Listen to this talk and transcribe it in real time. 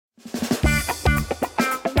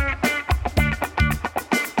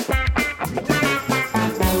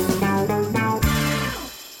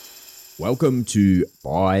Welcome to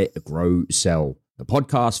Buy, Grow, Sell, the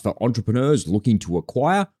podcast for entrepreneurs looking to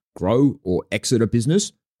acquire, grow, or exit a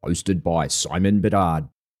business, hosted by Simon Bedard.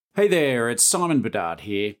 Hey there, it's Simon Bedard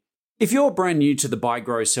here. If you're brand new to the Buy,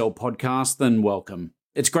 Grow, Sell podcast, then welcome.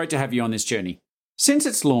 It's great to have you on this journey. Since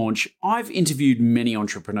its launch, I've interviewed many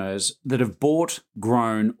entrepreneurs that have bought,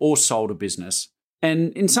 grown, or sold a business.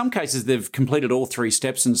 And in some cases, they've completed all three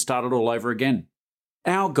steps and started all over again.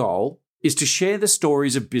 Our goal is to share the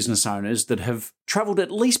stories of business owners that have travelled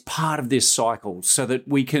at least part of this cycle so that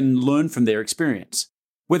we can learn from their experience.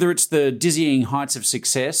 Whether it's the dizzying heights of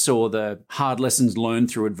success or the hard lessons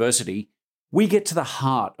learned through adversity, we get to the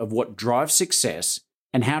heart of what drives success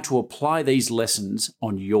and how to apply these lessons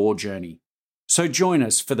on your journey. So join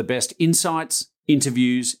us for the best insights,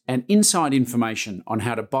 interviews, and inside information on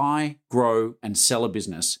how to buy, grow, and sell a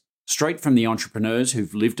business, straight from the entrepreneurs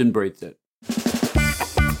who've lived and breathed it.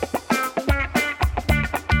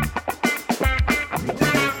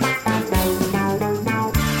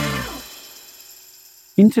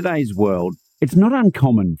 In today's world, it's not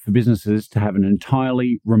uncommon for businesses to have an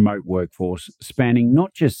entirely remote workforce spanning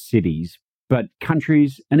not just cities, but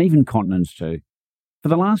countries and even continents too. For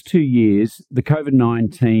the last 2 years, the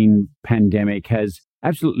COVID-19 pandemic has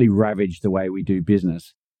absolutely ravaged the way we do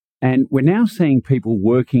business. And we're now seeing people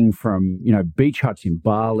working from, beach huts in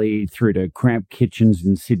Bali through to cramped kitchens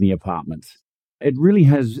in Sydney apartments. It really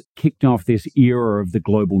has kicked off this era of the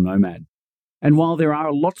global nomad. And while there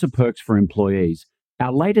are lots of perks for employees,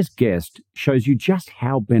 our latest guest shows you just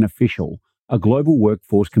how beneficial a global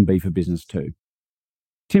workforce can be for business too.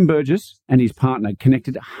 Tim Burgess and his partner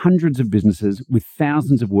connected hundreds of businesses with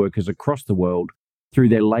thousands of workers across the world through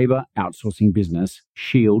their labour outsourcing business,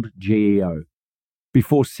 Shield GEO,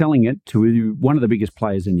 before selling it to one of the biggest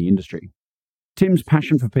players in the industry. Tim's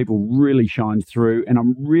passion for people really shines through, and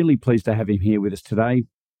I'm really pleased to have him here with us today.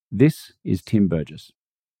 This is Tim Burgess.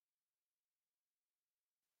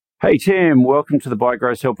 Hey, Tim, welcome to the Buy,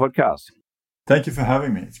 Grow, Sell podcast. Thank you for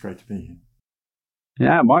having me. It's great to be here.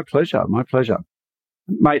 Yeah, my pleasure.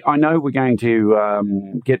 Mate, I know we're going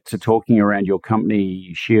to get to talking around your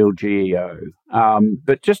company, Shield GEO,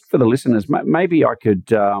 but just for the listeners, maybe I could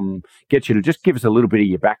get you to just give us a little bit of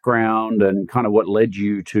your background and kind of what led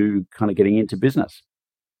you to kind of getting into business.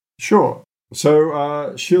 Sure.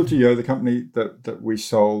 So Shield GEO, the company that we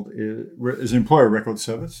sold, is an employer record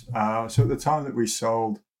service. So at the time that we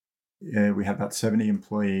sold, we had about 70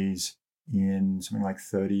 employees in something like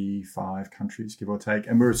 35 countries, give or take.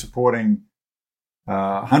 And we were supporting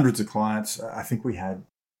hundreds of clients. I think we had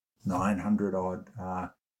 900 odd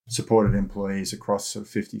supported employees across sort of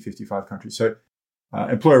 50, 55 countries. So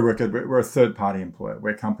employer record, we're a third-party employer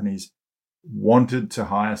where companies wanted to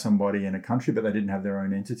hire somebody in a country, but they didn't have their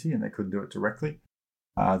own entity and they couldn't do it directly.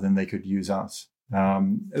 Then they could use us.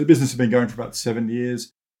 The business has been going for about 7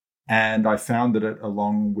 years. And I founded it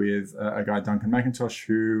along with a guy, Duncan McIntosh,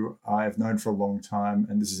 who I've known for a long time.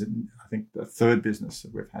 And this is, I think, the third business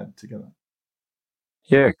that we've had together.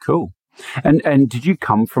 Yeah, cool. And did you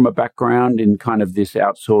come from a background in kind of this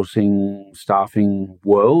outsourcing staffing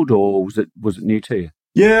world, or was it new to you?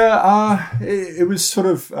 Yeah, it was sort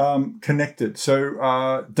of connected.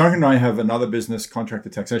 So Duncan and I have another business, Contractor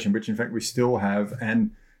Taxation, which in fact we still have.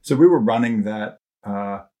 And so we were running that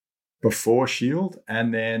before Shield,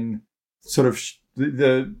 and then sort of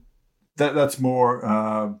that's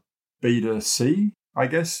more B2C, I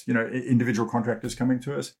guess, individual contractors coming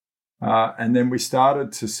to us. And then we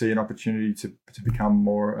started to see an opportunity to become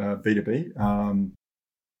more B2B.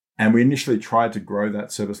 And we initially tried to grow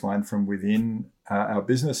that service line from within our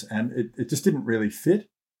business, and it just didn't really fit.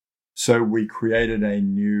 So we created a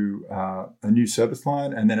new service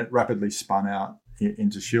line, and then it rapidly spun out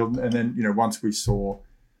into Shield. And then, once we saw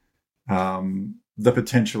the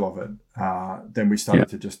potential of it, then we started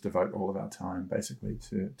to just devote all of our time basically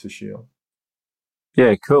to Shield.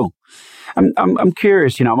 Yeah, cool. I'm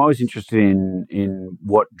curious. I'm always interested in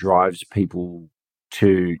what drives people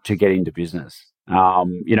to get into business.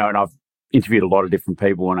 And I've interviewed a lot of different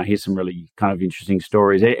people, and I hear some really kind of interesting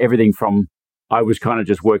stories. Everything from I was kind of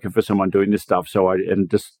just working for someone doing this stuff, so I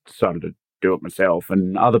just decided to do it myself,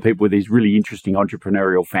 and other people with these really interesting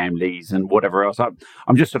entrepreneurial families and whatever else.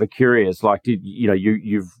 I'm just sort of curious, like,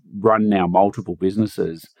 you've run now multiple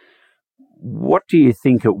businesses. What do you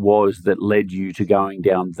think it was that led you to going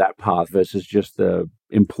down that path versus just the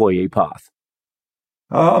employee path?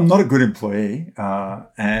 I'm not a good employee.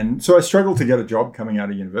 And so I struggled to get a job coming out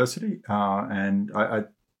of university. And I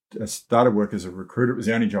started work as a recruiter. It was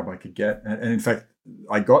the only job I could get. And in fact,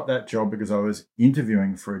 I got that job because I was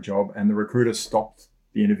interviewing for a job, and the recruiter stopped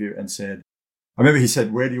the interview and said, I remember he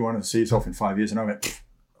said, "Where do you want to see yourself in 5 years?" And I went,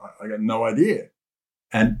 I got no idea.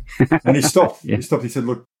 And he stopped. Yeah. He stopped. He said,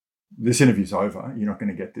 look, this interview's over. You're not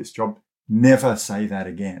going to get this job. Never say that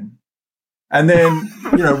again. And then,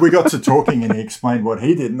 we got to talking and he explained what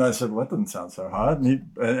he did. And I said, well, that doesn't sound so hard.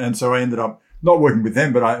 And so I ended up not working with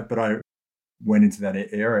them, but I went into that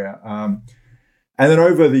area. And then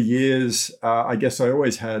over the years, I guess I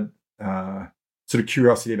always had sort of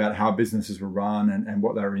curiosity about how businesses were run and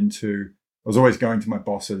what they were into. I was always going to my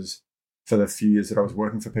bosses for the few years that I was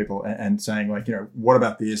working for people and saying, like, what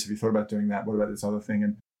about this? Have you thought about doing that? What about this other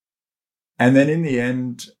thing? And then in the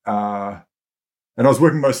end, and I was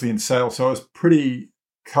working mostly in sales, so I was pretty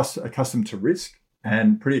accustomed to risk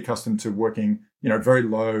and pretty accustomed to working, very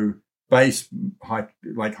low base,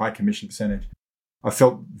 high commission percentage. I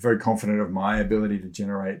felt very confident of my ability to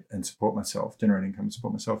generate income and support myself.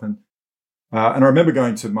 And I remember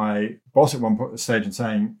going to my boss at one stage and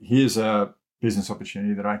saying, here's a business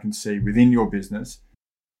opportunity that I can see within your business.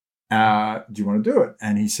 Do you want to do it?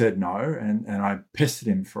 And he said no. And I pestered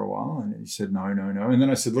him for a while and he said, no. And then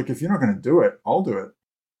I said, look, if you're not going to do it, I'll do it.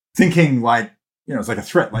 Thinking like, it's like a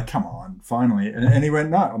threat, like, come on, finally. And he went,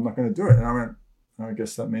 no, I'm not going to do it. And I went, I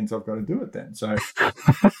guess that means I've got to do it then. So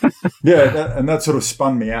that sort of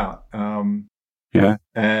spun me out. Yeah.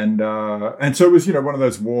 And so it was, one of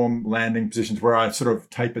those warm landing positions where I sort of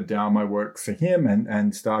tapered down my work for him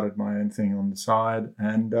and started my own thing on the side.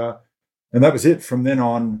 And that was it. From then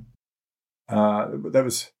on, that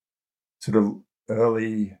was sort of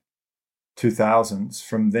early 2000s.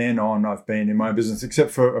 From then on, I've been in my business,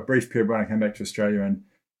 except for a brief period when I came back to Australia and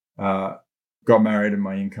got married and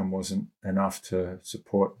my income wasn't enough to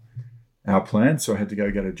support our plan. So I had to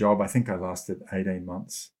go get a job. I think I lasted 18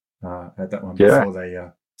 months at that one before they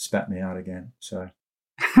spat me out again. So.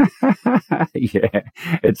 Yeah,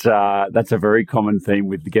 it's that's a very common theme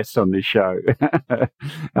with the guests on this show.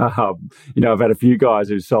 I've had a few guys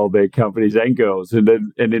who've sold their companies and girls, and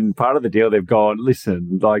in part of the deal they've gone,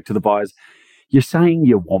 listen, like to the buyers, you're saying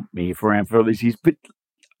you want me around for all these years, but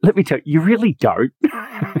let me tell you, you really don't.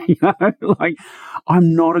 Like,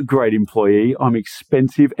 I'm not a great employee. I'm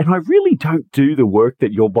expensive, and I really don't do the work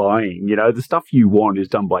that you're buying. The stuff you want is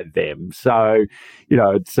done by them. So,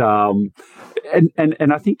 it's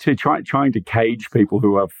and I think too, trying to cage people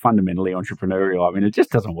who are fundamentally entrepreneurial, I mean, it just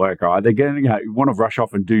doesn't work, right? They're going to want to rush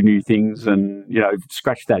off and do new things, and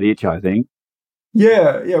scratch that itch, I think.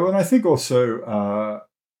 Yeah. Well, and I think also,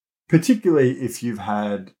 particularly if you've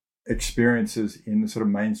had experiences in the sort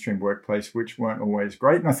of mainstream workplace, which weren't always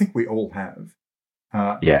great. And I think we all have.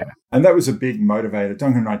 And that was a big motivator.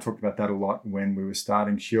 Duncan and I talked about that a lot when we were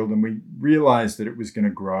starting Shield, and we realized that it was going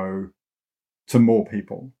to grow to more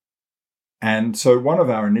people. And so one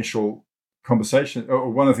of our initial conversations,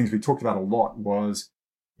 or one of the things we talked about a lot was,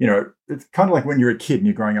 it's kind of like when you're a kid and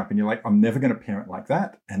you're growing up and you're like, I'm never going to parent like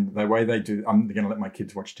that. And the way they do, I'm going to let my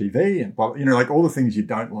kids watch TV and blah, like all the things you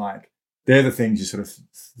don't like. They're the things you sort of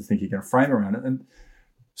think you're going to frame around it. And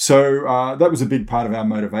so that was a big part of our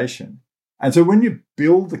motivation. And so when you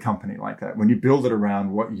build a company like that, when you build it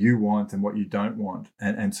around what you want and what you don't want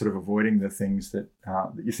and sort of avoiding the things that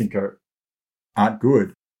you think aren't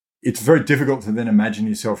good, it's very difficult to then imagine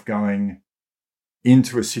yourself going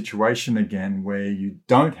into a situation again where you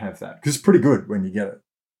don't have that, because it's pretty good when you get it.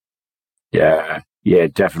 Yeah,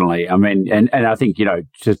 definitely. I mean, and I think,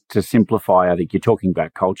 to simplify, I think you're talking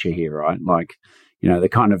about culture here, right? Like, the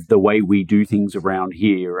kind of the way we do things around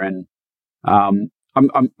here. And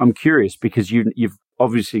I'm curious because you've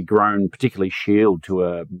obviously grown, particularly Shield, to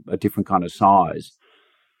a different kind of size.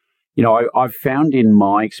 I've found in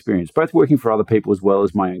my experience, both working for other people as well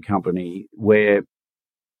as my own company, where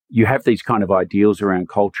you have these kind of ideals around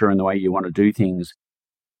culture and the way you want to do things.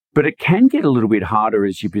 But it can get a little bit harder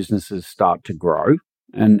as your businesses start to grow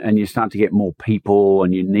and you start to get more people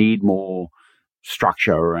and you need more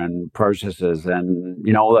structure and processes and,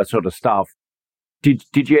 all that sort of stuff.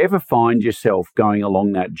 Did you ever find yourself going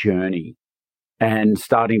along that journey and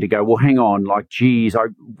starting to go, well, hang on, like, geez,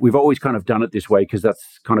 we've always kind of done it this way because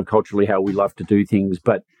that's kind of culturally how we love to do things,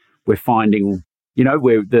 but we're finding,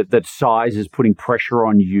 where that size is putting pressure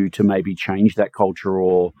on you to maybe change that culture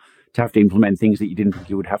or to have to implement things that you didn't think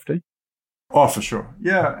you would have to? Oh, for sure.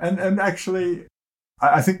 Yeah. And actually,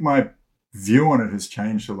 I think my view on it has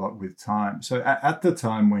changed a lot with time. So at the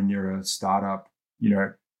time when you're a startup,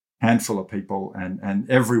 handful of people and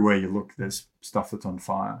everywhere you look, there's stuff that's on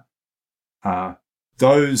fire.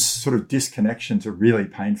 Those sort of disconnections are really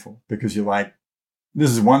painful because you're like,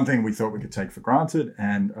 this is one thing we thought we could take for granted.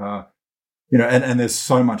 And, and there's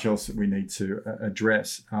so much else that we need to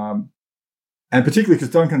address. And particularly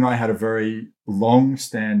because Duncan and I had a very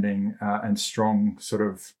long-standing and strong sort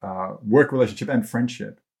of work relationship and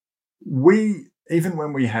friendship. even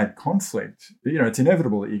when we had conflict, it's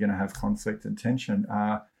inevitable that you're going to have conflict and tension.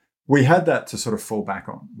 We had that to sort of fall back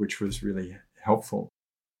on, which was really helpful.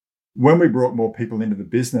 When we brought more people into the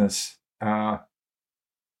business,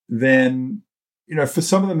 then, for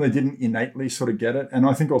some of them, they didn't innately sort of get it. And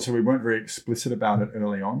I think also we weren't very explicit about it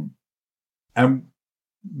early on. And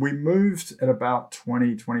we moved at about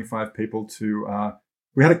 20, 25 people to,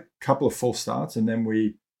 we had a couple of false starts, and then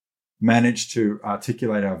we managed to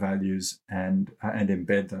articulate our values and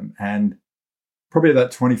embed them. And probably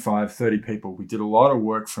that 25, 30 people, we did a lot of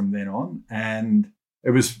work from then on. And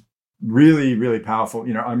it was really, really powerful.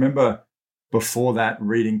 I remember before that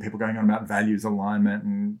reading people going on about values alignment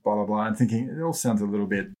and blah, blah, blah, and thinking it all sounds a little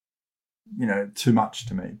bit, too much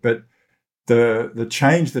to me. But the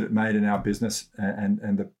change that it made in our business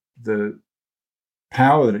and the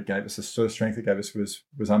power that it gave us, the sort of strength it gave us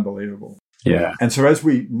was unbelievable. Yeah. And so as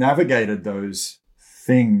we navigated those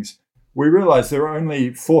things, we realized there were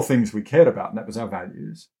only 4 things we cared about, and that was our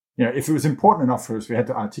values. If it was important enough for us, we had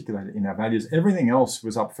to articulate it in our values. Everything else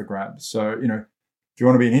was up for grabs. So, if you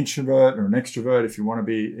want to be an introvert or an extrovert, if you want to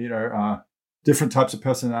be, different types of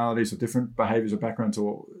personalities or different behaviors or backgrounds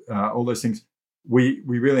or all those things, we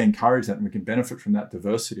really encourage that, and we can benefit from that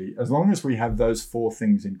diversity. As long as we have those 4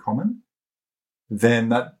 things in common, then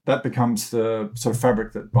that becomes the sort of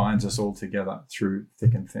fabric that binds us all together through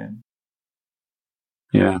thick and thin.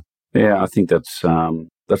 Yeah. I think that's a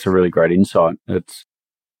really great insight. It's,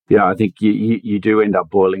 I think you do end up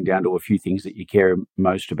boiling down to a few things that you care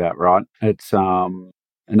most about, right? It's and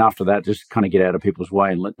after that, just kind of get out of people's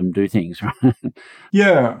way and let them do things, right?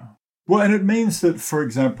 Yeah. Well, and it means that, for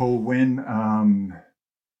example, when I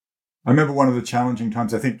remember one of the challenging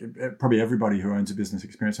times, I think probably everybody who owns a business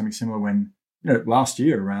experienced something similar when, last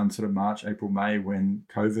year around sort of March, April, May, when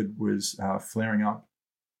COVID was flaring up.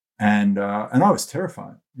 And I was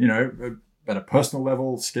terrified, at a personal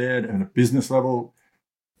level, scared, and at a business level,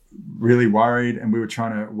 really worried. And we were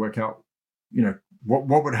trying to work out,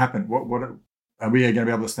 what would happen? What are we going to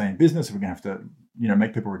be able to stay in business? Are we going to have to,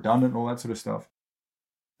 make people redundant, all that sort of stuff?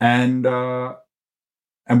 And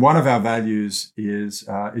one of our values is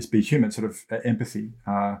be human, sort of empathy.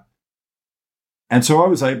 And so I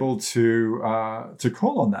was able to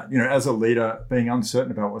call on that, as a leader, being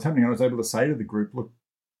uncertain about what's happening. I was able to say to the group, look,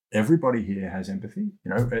 everybody here has empathy.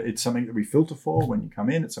 It's something that we filter for when you come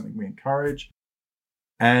in. It's something we encourage.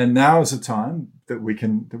 And now is the time that we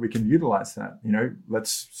can utilize that.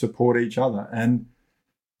 Let's support each other. And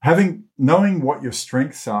knowing what your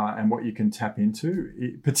strengths are and what you can tap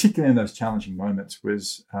into, particularly in those challenging moments,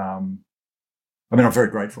 was, I'm very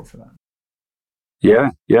grateful for that.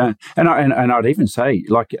 Yeah. And I'd even say,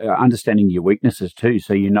 understanding your weaknesses too,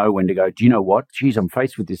 so you know when to go, do you know what? Geez, I'm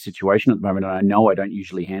faced with this situation at the moment, and I know I don't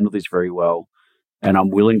usually handle this very well, and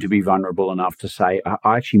I'm willing to be vulnerable enough to say,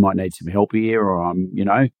 I actually might need some help here, or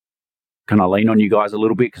can I lean on you guys a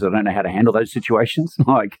little bit because I don't know how to handle those situations?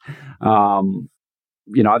 I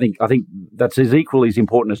think that's as equally as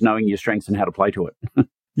important as knowing your strengths and how to play to it.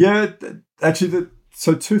 Yeah, actually,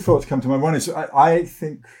 so 2 thoughts come to mind. One is I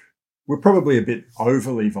think we're probably a bit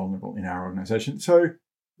overly vulnerable in our organization. So,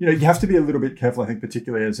 you have to be a little bit careful, I think,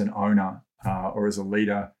 particularly as an owner or as a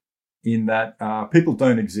leader, in that people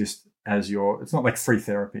don't exist as it's not like free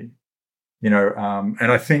therapy, and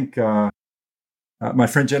I think my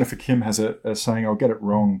friend Jennifer Kim has a saying, I'll get it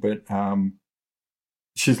wrong, but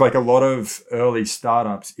she's like, a lot of early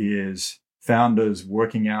startups is founders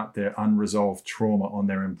working out their unresolved trauma on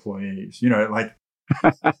their employees, and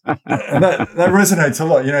that resonates a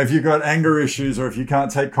lot. If you've got anger issues, or if you can't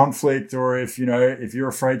take conflict, or if you're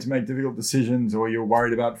afraid to make difficult decisions, or you're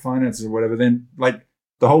worried about finances or whatever, then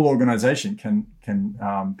the whole organization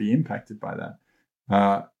can be impacted by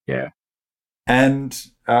that. Yeah. And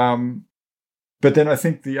but then I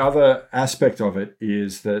think the other aspect of it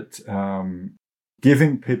is that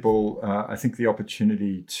giving people, I think, the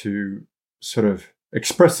opportunity to sort of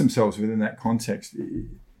express themselves within that context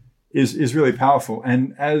is really powerful.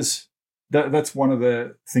 And that's one of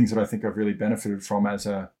the things that I think I've really benefited from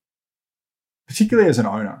particularly as an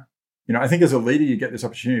owner. I think as a leader, you get this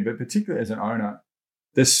opportunity, but particularly as an owner,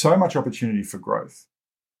 there's so much opportunity for growth.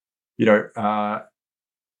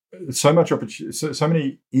 So much opportunity, so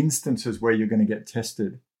many instances where you're going to get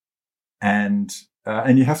tested, and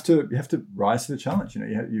you have to rise to the challenge.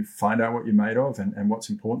 You find out what you're made of and what's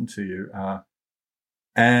important to you,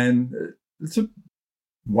 and it's a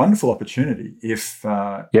wonderful opportunity if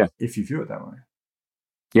you view it that way.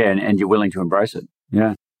 Yeah, and you're willing to embrace it.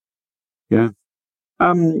 Yeah.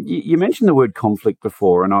 You mentioned the word conflict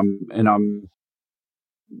before, and I'm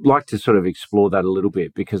like to sort of explore that a little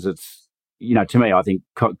bit, because it's to me, I think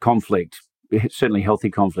conflict, certainly healthy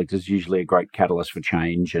conflict, is usually a great catalyst for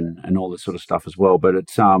change and all this sort of stuff as well. But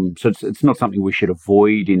it's not something we should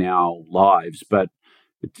avoid in our lives. But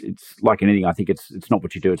it's like anything. I think it's not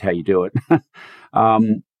what you do; it's how you do it.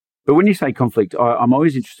 But when you say conflict, I'm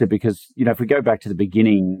always interested because if we go back to the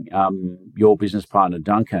beginning, your business partner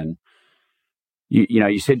Duncan,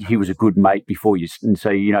 you said he was a good mate before you, and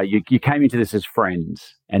so you came into this as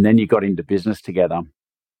friends, and then you got into business together.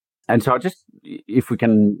 And so if we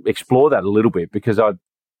can explore that a little bit, because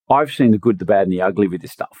I've seen the good, the bad, and the ugly with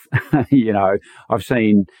this stuff. I've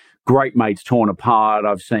seen great mates torn apart.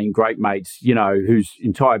 I've seen great mates, whose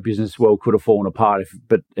entire business world could have fallen apart,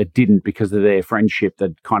 but it didn't because of their friendship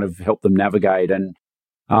that kind of helped them navigate. And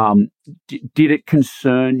did it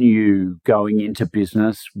concern you going into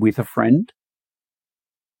business with a friend?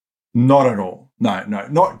 Not at all. No,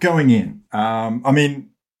 not going in.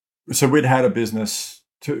 So we'd had a business,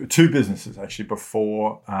 two businesses actually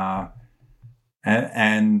before,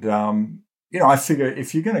 and I figure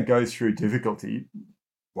if you're going to go through difficulty,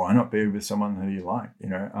 why not be with someone who you like?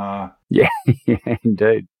 Yeah,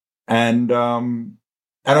 indeed. And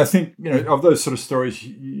I think of those sort of stories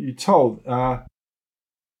you told,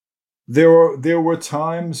 there were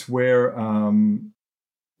times where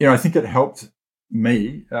I think it helped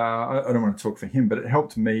me. I don't want to talk for him, but it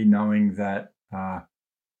helped me knowing that I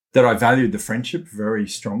valued the friendship very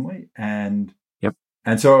strongly, and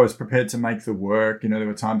so I was prepared to make the work. There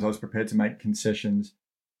were times I was prepared to make concessions.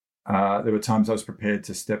 There were times I was prepared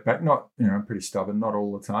to step back. Not, I'm pretty stubborn, not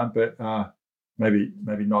all the time, but maybe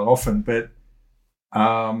not often. But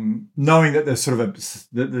knowing that there's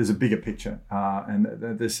there's a bigger picture, and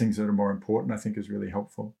that there's things that are more important, I think is really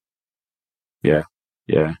helpful. Yeah,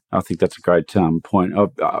 I think that's a great point.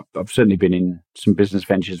 I've certainly been in some business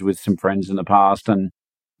ventures with some friends in the past, and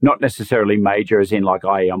not necessarily major, as in like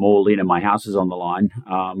I'm all in and my house is on the line.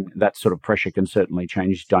 That sort of pressure can certainly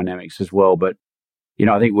change dynamics as well. But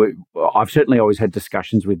I think I've certainly always had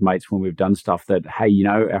discussions with mates when we've done stuff that, hey,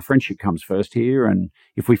 our friendship comes first here, and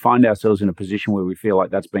if we find ourselves in a position where we feel like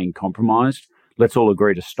that's being compromised, let's all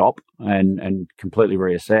agree to stop and completely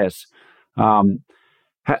reassess.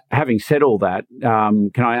 Having said all that,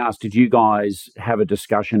 can I ask, did you guys have a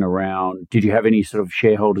discussion around, did you have any sort of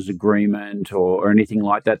shareholders agreement or anything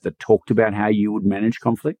like that talked about how you would manage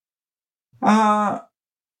conflict?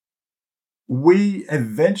 We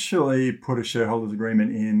eventually put a shareholders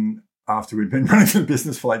agreement in after we'd been running the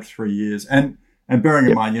business for like 3 years. And bearing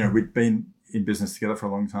in mind, we'd been in business together for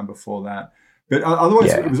a long time before that. But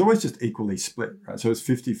otherwise, it was always just equally split, right? So it was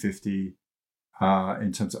 50-50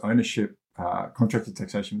 in terms of ownership. Contracted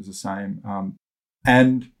taxation was the same.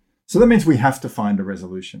 And so that means we have to find a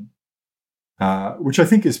resolution, which I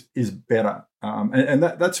think is better. And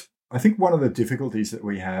that's, I think, one of the difficulties that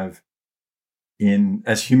we have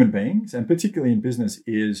as human beings, and particularly in business,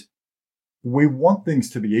 is we want things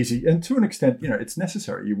to be easy. And to an extent, it's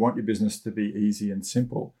necessary. You want your business to be easy and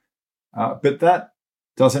simple. But that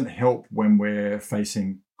doesn't help when we're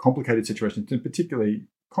facing complicated situations, and particularly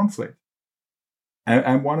conflict.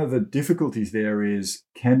 And one of the difficulties there is,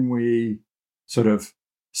 can we sort of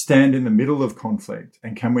stand in the middle of conflict,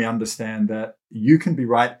 and can we understand that you can be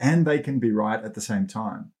right and they can be right at the same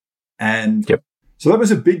time? And so that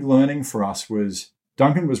was a big learning for us. Was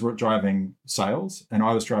Duncan was driving sales and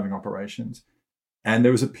I was driving operations. And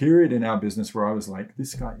there was a period in our business where I was like,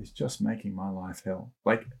 this guy is just making my life hell.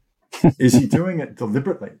 Like, is he doing it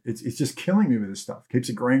deliberately? It's just killing me with this stuff. Keeps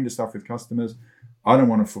agreeing to stuff with customers. I don't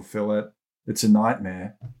want to fulfill it. It's a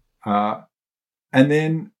nightmare. And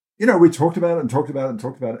then, we talked about it and talked about it and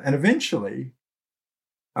talked about it. And eventually,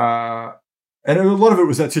 and a lot of it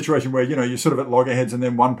was that situation where, you're sort of at loggerheads, and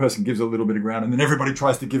then one person gives a little bit of ground, and then everybody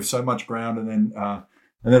tries to give so much ground, and then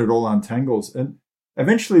it all untangles. And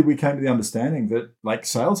eventually we came to the understanding that like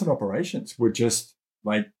sales and operations were just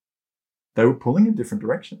like, they were pulling in different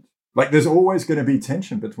directions. Like there's always going to be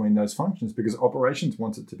tension between those functions, because operations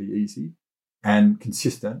wants it to be easy and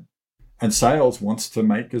consistent, and sales wants to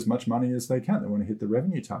make as much money as they can. They want to hit the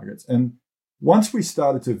revenue targets. And once we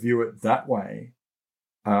started to view it that way,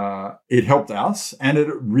 it helped us, and it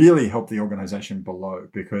really helped the organization below,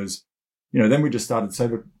 because, then we just started to say,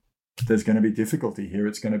 look, there's going to be difficulty here.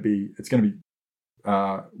 We're going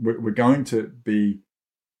to be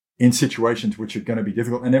in situations which are going to be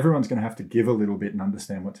difficult, and everyone's going to have to give a little bit and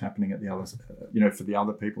understand what's happening at the other, for the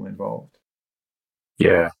other people involved.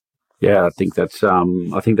 Yeah. I think that's a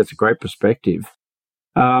great perspective.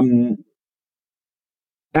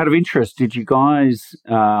 Out of interest, did you guys,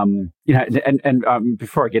 and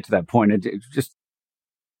before I get to that point, it just,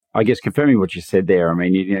 I guess, confirming what you said there. I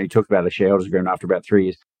mean, you talked about a shareholders agreement after about 3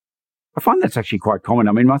 years. I find that's actually quite common.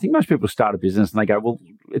 I mean, I think most people start a business and they go, well,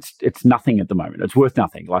 it's nothing at the moment. It's worth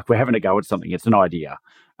nothing. Like, we're having a go at something. It's an idea.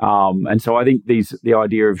 And so I think the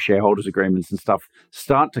idea of shareholders agreements and stuff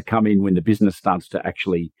start to come in when the business starts to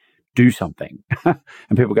actually do something.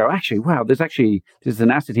 And people go, actually, wow, there's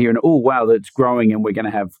an asset here, and oh, wow, that's growing, and we're going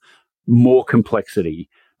to have more complexity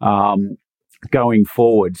going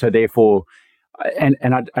forward. So therefore, and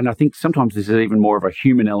I think sometimes this is even more of a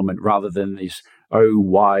human element rather than this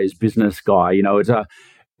wise business guy. It's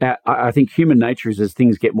I think human nature is, as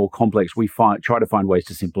things get more complex, we try to find ways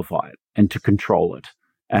to simplify it and to control it.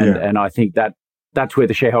 And I think that's where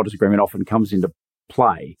the shareholders agreement often comes into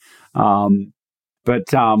play.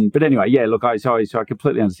 But anyway, yeah. Look, so I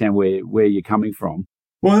completely understand where you're coming from.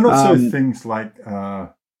 Well, and also things like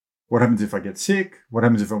what happens if I get sick? What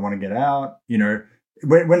happens if I want to get out?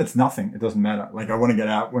 When it's nothing, it doesn't matter. Like, I want to get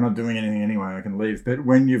out. We're not doing anything anyway. I can leave. But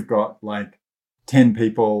when you've got like 10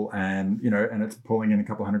 people and and it's pulling in a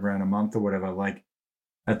couple $100,000 a month or whatever, like,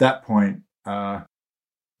 at that point,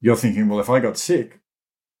 you're thinking, well, if I got sick,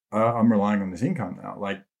 I'm relying on this income now.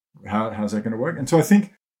 Like, how's that going to work? And so I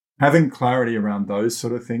think having clarity around those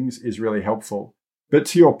sort of things is really helpful. But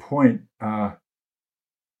to your point, at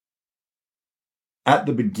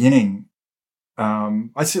the beginning,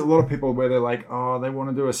 I see a lot of people where they're like, oh, they want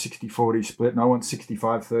to do a 60-40 split and I want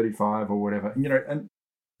 65-35 or whatever. And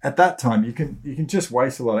at that time, you can just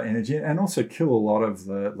waste a lot of energy and also kill a lot of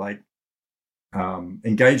the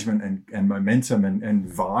engagement and momentum and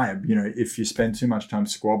vibe, if you spend too much time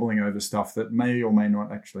squabbling over stuff that may or may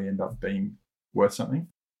not actually end up being worth something.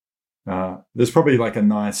 There's probably like a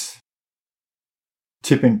nice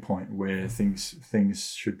tipping point where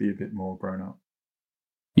things should be a bit more grown up.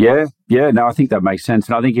 Yeah. No, I think that makes sense.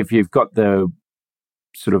 And I think if you've got the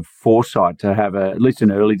sort of foresight to have at least an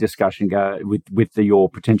early discussion go with your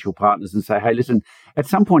potential partners and say, hey, listen, at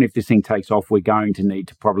some point, if this thing takes off, we're going to need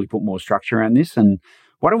to probably put more structure around this. And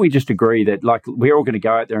why don't we just agree that, like, we're all going to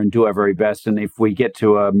go out there and do our very best. And if we get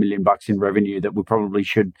to $1 million in revenue, that we probably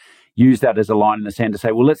should use that as a line in the sand to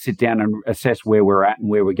say, well, let's sit down and assess where we're at and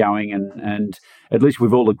where we're going. And at least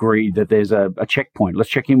we've all agreed that there's a checkpoint. Let's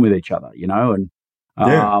check in with each other,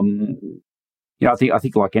 and I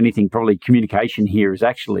think like anything, probably communication here is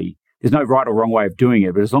actually, there's no right or wrong way of doing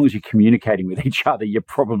it, but as long as you're communicating with each other, you're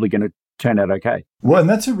probably going to turn out okay. Well, and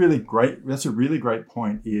that's a really great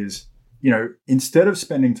point is, instead of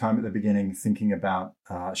spending time at the beginning thinking about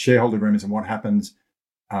shareholder agreements and what happens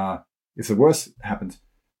if the worst happens,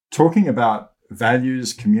 talking about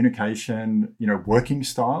values, communication, working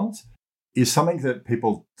styles is something that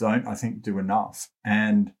people don't, I think, do enough.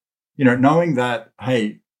 And, knowing that,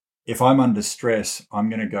 hey, if I'm under stress, I'm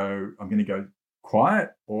going to go quiet,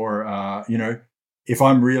 or, if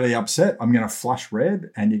I'm really upset, I'm going to flush red,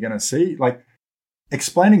 and you're going to see, like,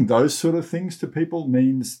 explaining those sort of things to people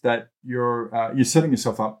means that you're setting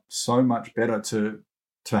yourself up so much better to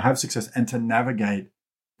have success and to navigate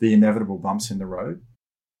the inevitable bumps in the road.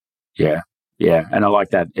 Yeah, and I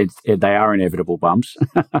like that. They are inevitable bumps.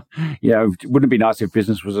 Wouldn't it be nice if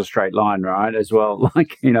business was a straight line, right? As well,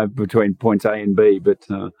 like, between points A and B. But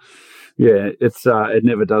it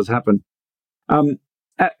never does happen.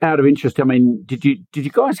 Out of interest, I mean, did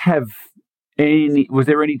you guys have was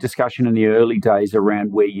there any discussion in the early days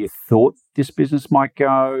around where you thought this business might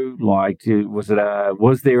go? Like, was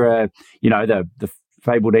there the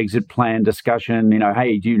fabled exit plan discussion?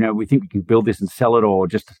 Hey, we think we can build this and sell it, or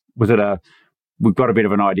just was it we've got a bit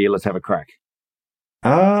of an idea, let's have a crack?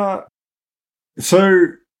 So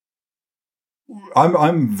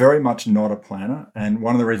I'm very much not a planner, and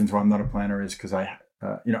one of the reasons why I'm not a planner is because I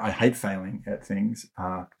hate failing at things,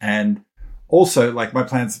 and also, like, my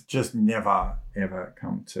plans just never ever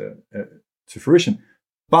come to fruition.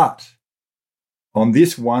 But on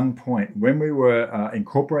this one point, when we were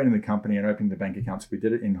incorporating the company and opening the bank accounts, we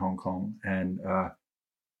did it in Hong Kong, and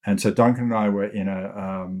so Duncan and I were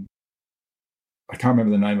in I can't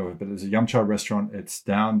remember the name of it, but there's a Yum Cha restaurant. It's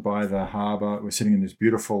down by the harbour. We're sitting in this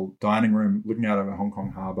beautiful dining room looking out over Hong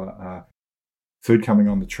Kong harbour, food coming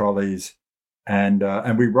on the trolleys. And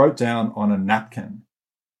we wrote down on a napkin,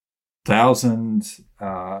 1,000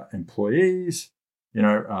 employees,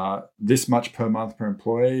 this much per month per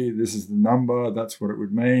employee. This is the number. That's what it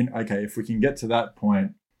would mean. Okay, if we can get to that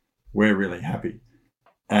point, we're really happy.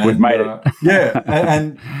 And, we've made it. Yeah.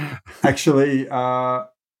 And actually...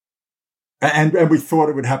 And we thought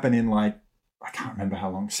it would happen in, like, I can't remember how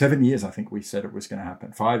long, 7 years, I think we said it was going to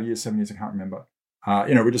happen. 5 years, 7 years, I can't remember.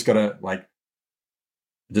 We just got to, like,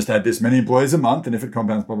 just add this many employees a month, and if it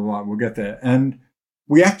compounds, blah, blah, blah, we'll get there. And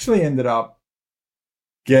we actually ended up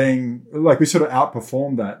getting, like, we sort of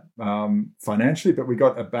outperformed that financially, but we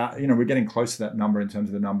got about, we're getting close to that number in terms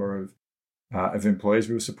of the number of employees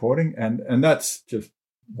we were supporting. And that's just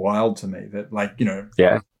wild to me that, like,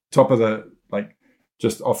 top of the, like,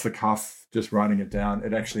 just off the cuff, just writing it down,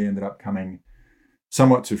 it actually ended up coming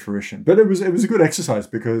somewhat to fruition. But it was a good exercise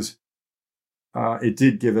because it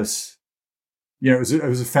did give us, it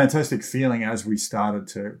was a fantastic feeling as we started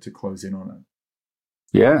to close in on it.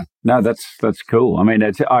 Yeah, no, that's cool. I mean,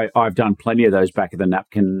 I've done plenty of those back of the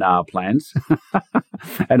napkin plans,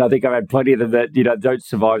 and I think I've had plenty of them that don't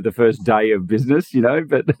survive the first day of business.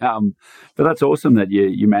 But that's awesome that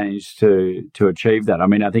you managed to achieve that. I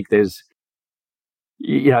mean, I think there's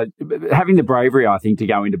having the bravery, I think, to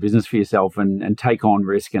go into business for yourself and take on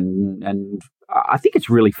risk, and I think it's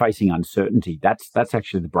really facing uncertainty. That's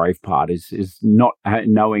actually the brave part is not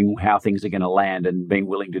knowing how things are going to land and being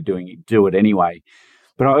willing to do it anyway.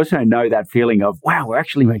 But I also know that feeling of, wow, we're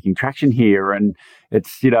actually making traction here, and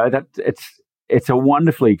it's it's a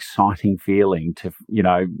wonderfully exciting feeling to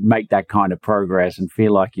make that kind of progress and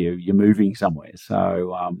feel like you're moving somewhere.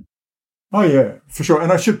 So, oh yeah, for sure.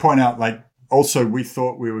 And I should point out, like, also we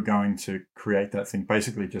thought we were going to create that thing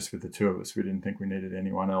basically just with the two of us. We didn't think we needed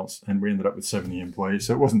anyone else, and we ended up with 70 employees.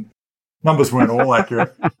 So numbers weren't all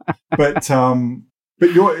accurate, but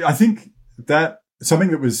I think that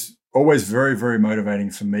something that was always very, very motivating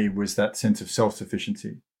for me was that sense of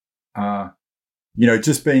self-sufficiency.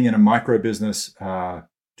 Just being in a micro business,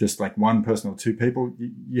 just like one person or two people,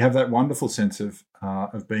 you have that wonderful sense of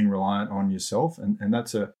being reliant on yourself. And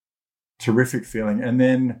that's a terrific feeling. And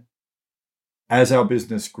then as our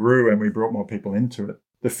business grew and we brought more people into it,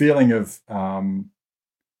 the feeling of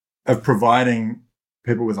providing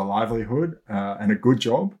people with a livelihood and a good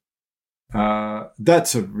job,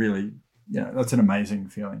 that's a really, that's an amazing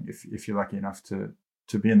feeling if you're lucky enough to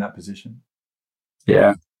be in that position.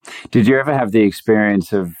 Yeah. Did you ever have the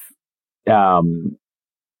experience of, I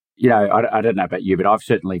don't know about you, but I've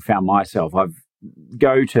certainly found myself,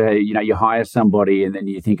 you hire somebody and then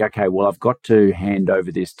you think, okay, well, I've got to hand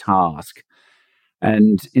over this task.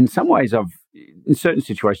 And in some ways in certain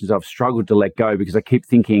situations, I've struggled to let go because I keep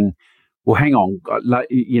thinking, well, hang on,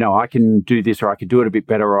 I can do this, or I could do it a bit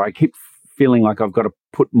better, or I keep feeling like I've got to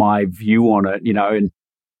put my view on it,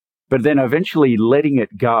 but then eventually letting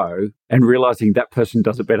it go and realizing that person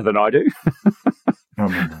does it better than I do. Oh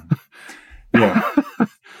my God. Yeah.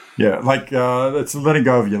 Yeah. Like, it's letting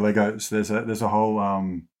go of your Legos. There's a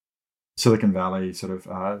whole, Silicon Valley sort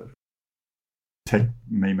of, tech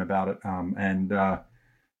meme about it. I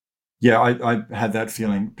had that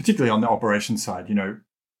feeling, particularly on the operations side. In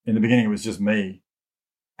the beginning, it was just me.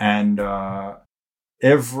 And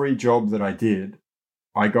every job that I did,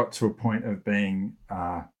 I got to a point of being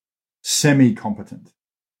semi-competent.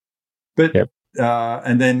 But yep.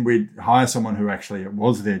 And then we'd hire someone who actually it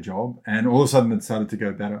was their job, and all of a sudden it started to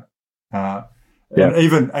go better. And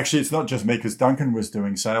even, actually, it's not just me, because Duncan was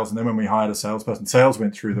doing sales, and then when we hired a salesperson, sales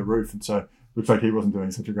went through the roof, and so looks like he wasn't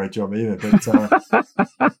doing such a great job either. But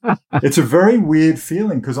it's a very weird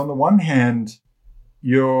feeling, because on the one hand,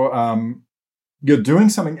 you're doing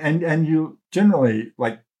something, and you generally,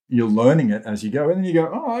 like, you're learning it as you go, and then you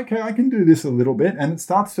go, oh, okay, I can do this a little bit, and it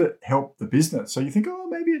starts to help the business. So you think, oh,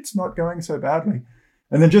 maybe it's not going so badly.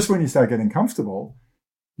 And then just when you start getting comfortable,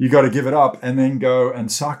 you got to give it up and then go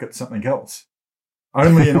and suck at something else,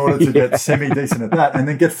 only in order to get semi-decent at that and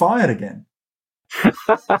then get fired again.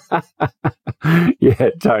 Yeah,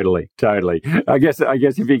 totally. I guess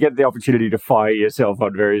if you get the opportunity to fire yourself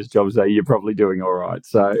on various jobs, though, you're probably doing all right.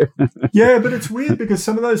 So yeah, but it's weird because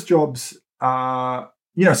some of those jobs are,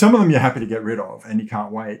 some of them you're happy to get rid of and you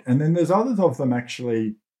can't wait, and then there's others of them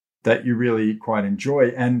actually that you really quite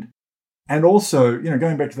enjoy, and also,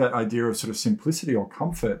 going back to that idea of sort of simplicity or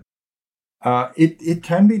comfort, it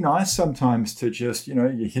can be nice sometimes to just,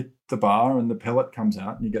 you hit the bar and the pellet comes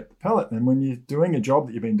out and you get the pellet. And when you're doing a job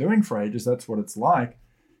that you've been doing for ages, that's what it's like.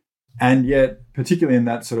 And yet, particularly in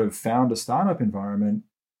that sort of founder startup environment,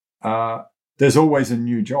 there's always a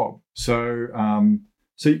new job. So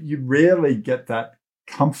you rarely get that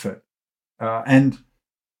comfort. And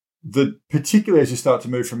particularly as you start to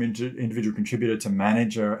move from individual contributor to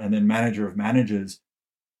manager and then manager of managers,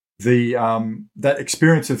 that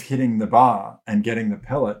experience of hitting the bar and getting the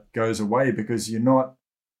pellet goes away, because you're not,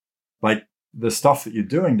 like, the stuff that you're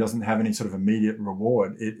doing doesn't have any sort of immediate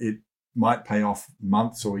reward. It might pay off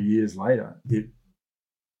months or years later.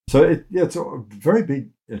 It's a very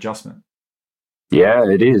big adjustment. Yeah,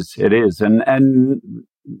 it is. And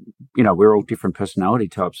we're all different personality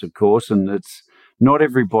types, of course, and it's not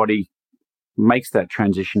everybody makes that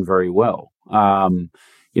transition very well.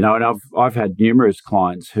 And I've had numerous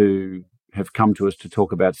clients who have come to us to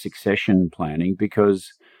talk about succession planning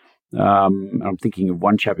because I'm thinking of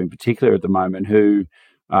one chap in particular at the moment who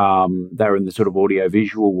they're in the sort of audio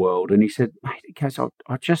visual world, and he said, "Mate, he goes, I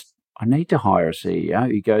need to hire a CEO."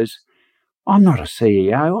 He goes, "I'm not a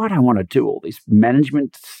CEO. I don't want to do all this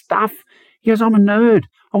management stuff." He goes, "I'm a nerd.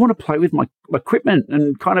 I want to play with my equipment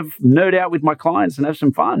and kind of nerd out with my clients and have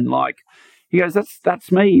some fun." Like, he goes,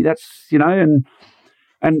 "That's me. That's,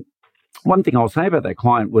 and one thing I'll say about that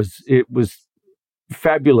client was it was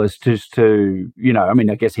fabulous just to,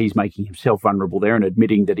 I guess he's making himself vulnerable there and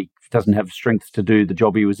admitting that he doesn't have strength to do the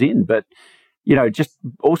job he was in. But, just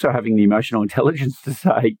also having the emotional intelligence to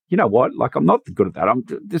say, you know what, like, I'm not good at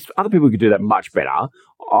that. There's other people who could do that much better.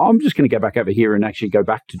 I'm just going to go back over here and actually go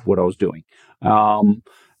back to what I was doing.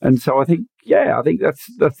 And so I think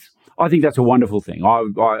that's a wonderful thing.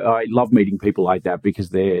 I love meeting people like that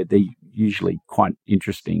because they're usually quite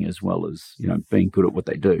interesting as well as, being good at what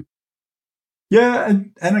they do. Yeah,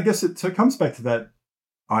 and I guess it comes back to that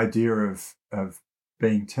idea of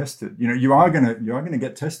being tested. You are gonna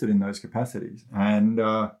get tested in those capacities, and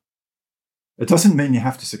it doesn't mean you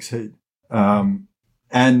have to succeed.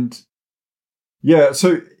 And yeah,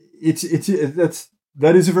 so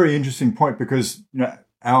that is a very interesting point because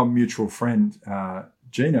our mutual friend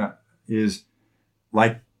Gina is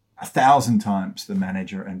like 1,000 times the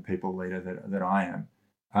manager and people leader that I am.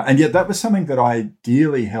 And yet that was something that I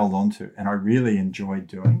dearly held on to and I really enjoyed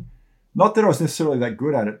doing. Not that I was necessarily that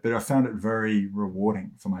good at it, but I found it very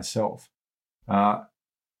rewarding for myself.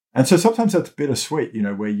 And so sometimes that's bittersweet,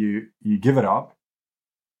 where you give it up,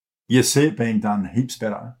 you see it being done heaps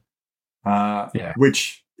better,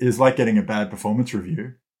 which is like getting a bad performance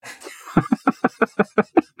review.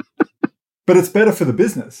 But it's better for the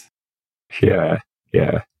business. Yeah.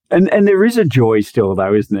 And there is a joy still,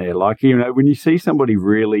 though, isn't there? Like, when you see somebody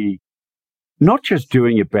really not just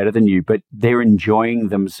doing it better than you, but they're enjoying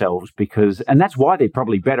themselves and that's why they're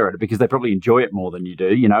probably better at it, because they probably enjoy it more than you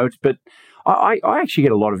do, But I actually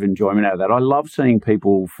get a lot of enjoyment out of that. I love seeing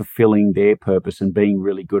people fulfilling their purpose and being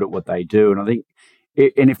really good at what they do. And I think,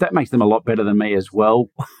 and if that makes them a lot better than me as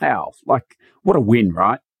well, wow, like, what a win,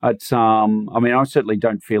 right? It's, I certainly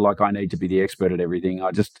don't feel like I need to be the expert at everything.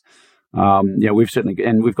 I just,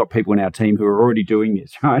 we've got people in our team who are already doing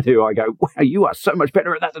this, right? Who I go, wow, you are so much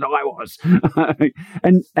better at that than I was.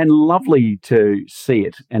 and lovely to see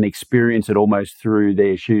it and experience it almost through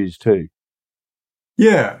their shoes too.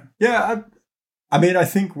 Yeah. I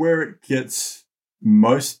think where it gets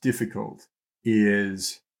most difficult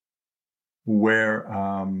is where,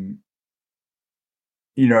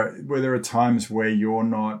 where there are times where you're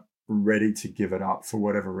not ready to give it up for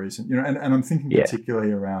whatever reason, and I'm thinking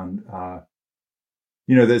particularly around,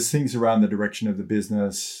 there's things around the direction of the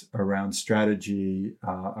business, around strategy,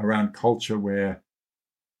 around culture, where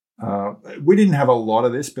we didn't have a lot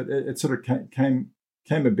of this, but it sort of came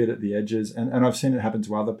a bit at the edges, and I've seen it happen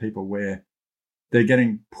to other people where they're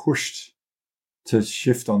getting pushed to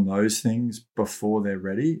shift on those things before they're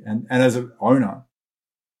ready, and as an owner,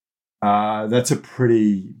 that's a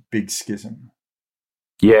pretty big schism.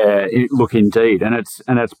 Yeah, look, indeed, and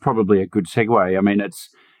it's probably a good segue. I mean,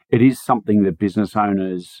 it is something that business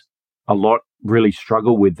owners a lot really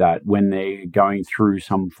struggle with, that when they're going through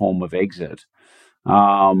some form of exit,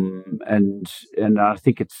 and I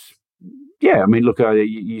think it's look,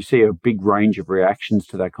 you see a big range of reactions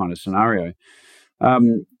to that kind of scenario.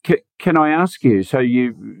 Can I ask you? So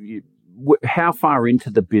how far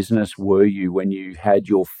into the business were you when you had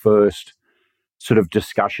your first sort of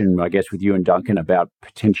discussion, I guess, with you and Duncan about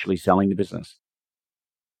potentially selling the business?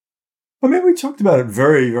 I mean, we talked about it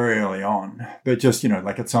very, very early on, but just,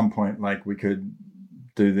 like at some point, like, we could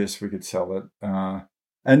do this, we could sell it.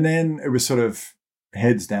 And then it was sort of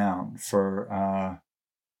heads down for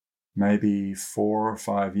maybe 4 or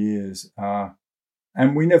 5 years.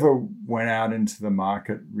 And we never went out into the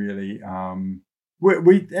market really.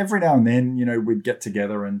 We every now and then, we'd get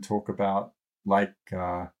together and talk about like,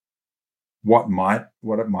 what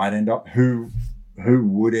it might end up, who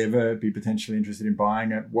would ever be potentially interested in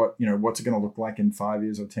buying it, what's it going to look like in 5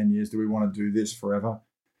 years or 10 years? Do we want to do this forever?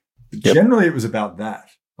 Yep. Generally, it was about that.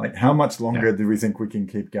 Like, how much longer do we think we can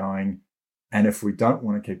keep going? And if we don't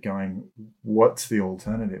want to keep going, what's the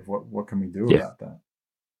alternative? What can we do about that?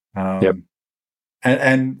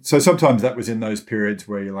 And so sometimes that was in those periods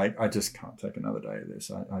where you're like, I just can't take another day of this.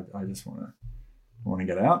 I just want to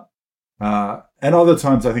get out. And other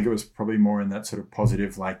times, I think it was probably more in that sort of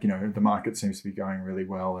positive, like, the market seems to be going really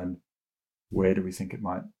well, and where do we think it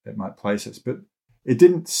might place us? But it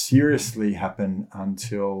didn't seriously happen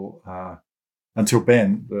until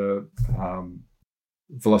Ben,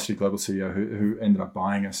 Velocity Global CEO who ended up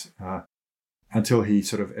buying us until he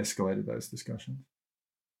sort of escalated those discussions.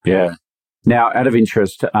 Yeah. Now, out of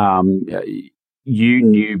interest, you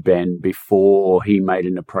knew Ben before he made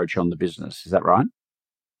an approach on the business. Is that right?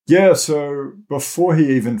 Yeah. So before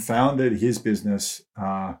he even founded his business,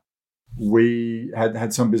 we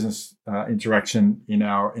had some business interaction in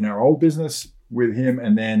our old business with him,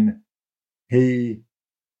 and then he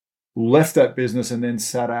left that business and then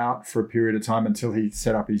sat out for a period of time until he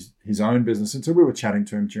set up his own business. And so we were chatting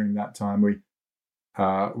to him during that time. We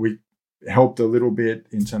helped a little bit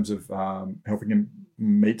in terms of helping him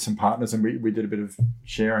meet some partners, and we did a bit of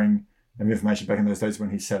sharing of information back in those days when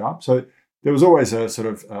he set up. So there was always a sort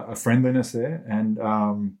of a friendliness there, and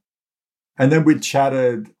then we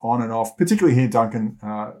chatted on and off, particularly here, Duncan,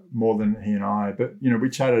 more than he and I. But we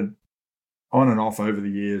chatted on and off over the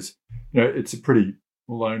years. It's a pretty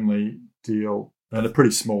lonely deal and a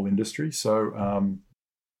pretty small industry. So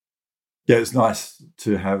it's nice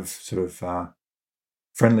to have sort of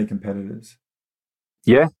friendly competitors.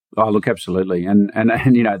 Yeah. Oh, look, absolutely. And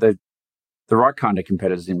the right kind of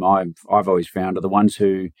competitors I've always found are the ones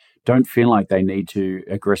who don't feel like they need to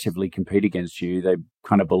aggressively compete against you. They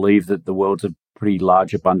kind of believe that the world's a pretty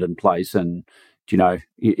large, abundant place, and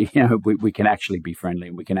we can actually be friendly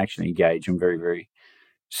and we can actually engage on very, very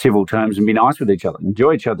civil terms and be nice with each other,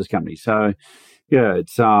 enjoy each other's company. So, yeah,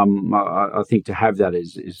 it's I think to have that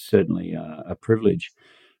is certainly a privilege.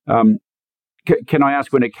 Can I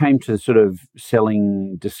ask, when it came to sort of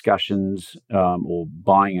selling discussions or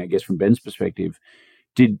buying, I guess from Ben's perspective,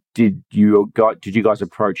 did you guys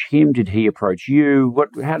approach him? Did he approach you?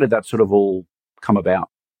 How did that sort of all come about?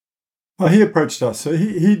 Well, he approached us. So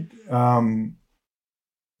he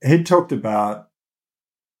talked about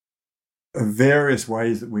various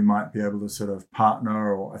ways that we might be able to sort of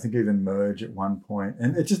partner, or I think even merge at one point,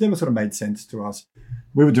 and it just never sort of made sense to us.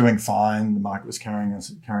 We were doing fine. The market was carrying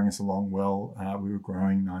us along well. We were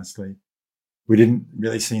growing nicely. We didn't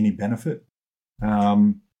really see any benefit,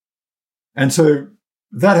 and so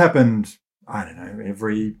that happened, I don't know,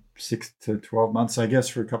 every 6 to 12 months, I guess,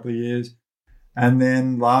 for a couple of years. And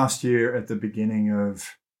then last year at the beginning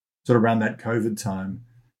of sort of around that COVID time,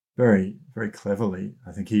 very, very cleverly,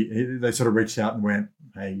 I think they sort of reached out and went,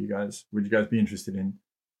 "Hey, would you guys be interested in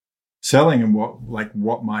selling, and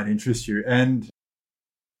what might interest you?" And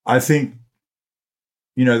I think,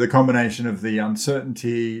 the combination of the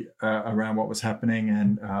uncertainty around what was happening,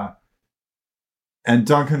 and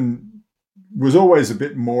Duncan was always a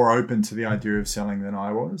bit more open to the idea of selling than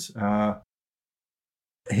I was.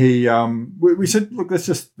 We said, look, let's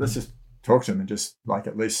just talk to him and just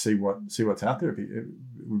at least see what's out there. It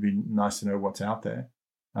would be nice to know what's out there.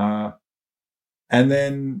 And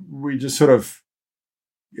then we just sort of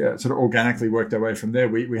organically worked our way from there.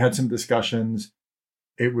 We had some discussions.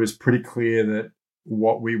 It was pretty clear that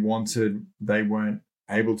what we wanted, they weren't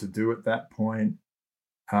able to do at that point.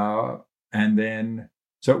 And then,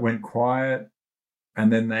 so it went quiet.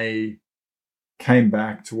 And then they came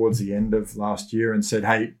back towards the end of last year and said,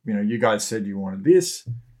 "Hey, you guys said you wanted this.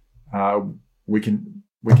 We can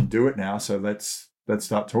do it now. So let's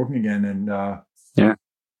start talking again." And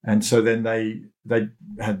and so then they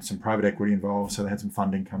had some private equity involved, so they had some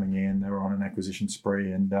funding coming in. They were on an acquisition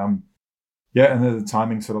spree, and and then the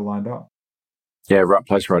timing sort of lined up. Yeah, right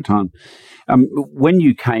place, right time. When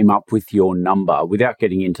you came up with your number, without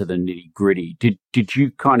getting into the nitty gritty, did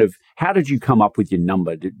you how did you come up with your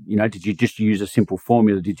number? Did you just use a simple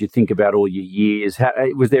formula? Did you think about all your years?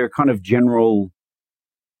 Was there a kind of general?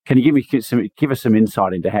 Can you give us some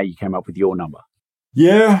insight into how you came up with your number?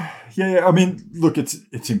 Yeah. I mean, look,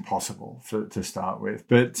 it's impossible to start with,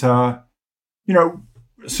 but so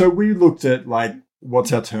we looked at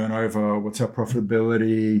what's our turnover, what's our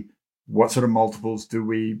profitability, what sort of multiples do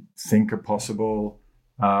we think are possible.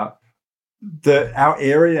 Our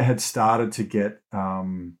area had started to get a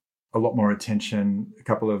lot more attention. A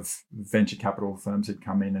couple of venture capital firms had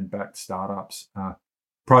come in and backed startups.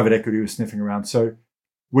 Private equity was sniffing around, so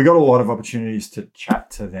we got a lot of opportunities to chat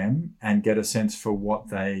to them and get a sense for what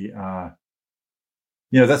they,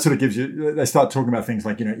 that sort of gives you, they start talking about things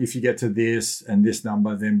like, if you get to this and this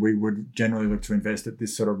number, then we would generally look to invest at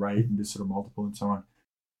this sort of rate and this sort of multiple and so on.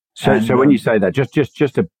 So when you say that, just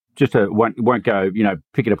to won't go,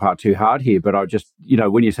 pick it apart too hard here, but I just,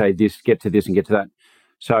 when you say this, get to this and get to that.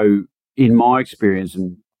 So in my experience,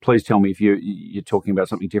 and please tell me if you're talking about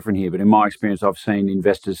something different here, but in my experience, I've seen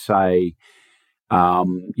investors say,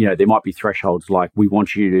 there might be thresholds like, we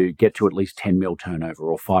want you to get to at least 10 mil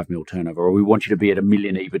turnover or 5 mil turnover, or we want you to be at $1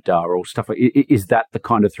 million EBITDA or stuff. Is that the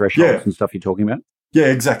kind of thresholds and stuff you're talking about? Yeah,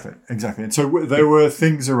 exactly. And so there were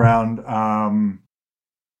things around,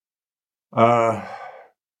 I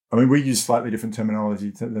mean, we use slightly different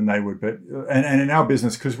terminology than they would, but and in our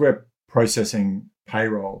business, because we're processing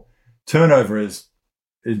payroll, turnover is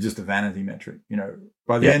just a vanity metric. You know,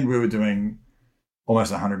 by the end, we were doing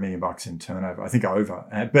almost $100 million in turnover. I think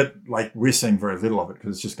over, but like we're seeing very little of it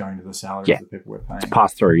because it's just going to the salaries of the people we're paying. It's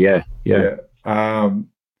pass through, yeah. And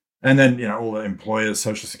then all the employers,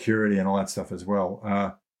 social security, and all that stuff as well.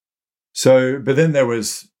 But then there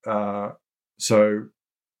was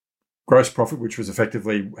gross profit, which was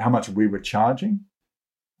effectively how much we were charging.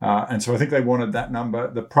 And so I think they wanted that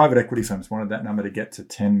number. The private equity firms wanted that number to get to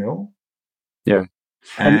 10 mil. Yeah.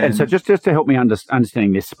 And so just to help me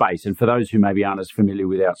understanding this space, and for those who maybe aren't as familiar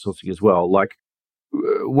with outsourcing as well, like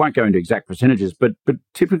won't go into exact percentages, but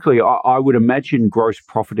typically I would imagine gross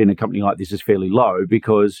profit in a company like this is fairly low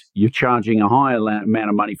because you're charging a higher amount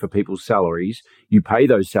of money for people's salaries. You pay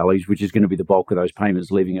those salaries, which is going to be the bulk of those payments,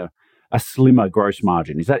 leaving a slimmer gross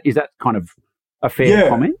margin. Is that kind of a fair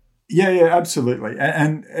comment? Yeah, absolutely.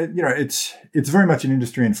 And it's very much an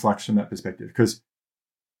industry in flux from that perspective because,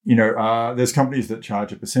 there's companies that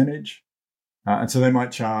charge a percentage. And so they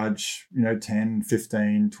might charge, 10,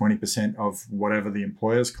 15, 20% of whatever the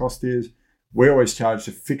employer's cost is. We always charged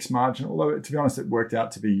a fixed margin, although to be honest, it worked out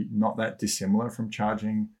to be not that dissimilar from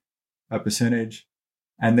charging a percentage.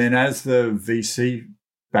 And then as the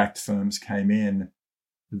VC-backed firms came in,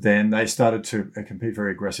 then they started to compete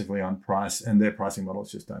very aggressively on price, and their pricing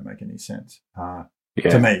models just don't make any sense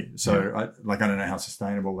to me. So I don't know how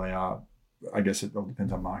sustainable they are. I guess it all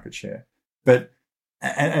depends on market share. But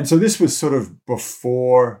and so this was sort of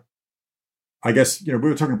before, I guess, we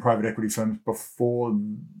were talking private equity firms before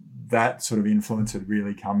that sort of influence had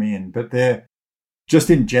really come in. But they're just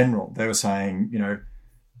in general, they were saying,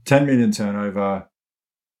 10 million turnover,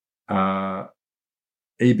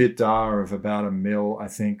 EBITDA of about $1 million, I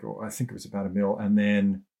think it was about $1 million. And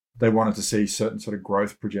then they wanted to see certain sort of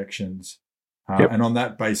growth projections. And on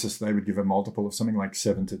that basis, they would give a multiple of something like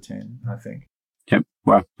 7 to 10, I think. Yep.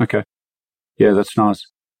 Wow. Okay. Yeah, that's nice.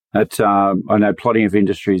 That's I know plenty of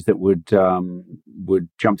industries that would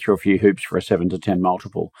jump through a few hoops for a 7 to 10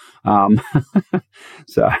 multiple. So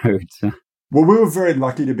it's well, we were very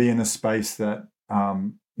lucky to be in a space that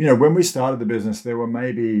when we started the business, there were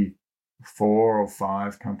maybe 4 or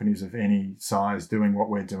 5 companies of any size doing what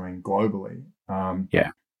we're doing globally. And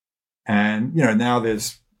now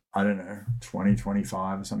there's 20,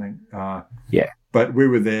 25 or something. But we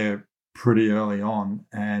were there pretty early on,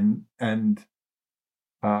 and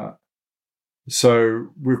so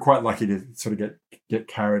we're quite lucky to sort of get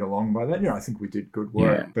carried along by that. I think we did good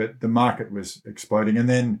work, but the market was exploding. And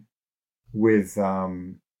then with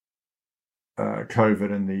COVID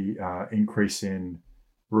and the increase in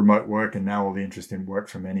remote work, and now all the interest in work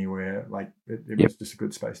from anywhere, like it was just a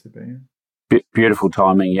good space to be in. Beautiful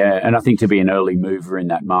timing, yeah. And I think to be an early mover in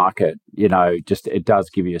that market, just it does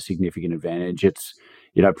give you a significant advantage. It's,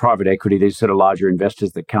 private equity, these sort of larger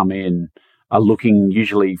investors that come in are looking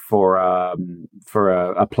usually for a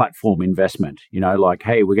platform investment, like,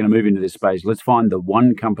 hey, we're going to move into this space. Let's find the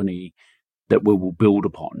one company that we will build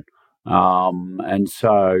upon. And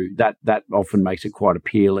so that often makes it quite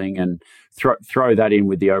appealing, and throw that in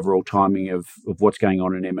with the overall timing of what's going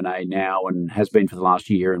on in M&A now and has been for the last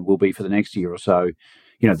year and will be for the next year or so.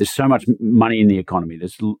 There's so much money in the economy.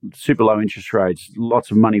 There's super low interest rates,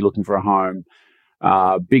 lots of money looking for a home,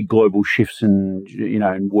 big global shifts in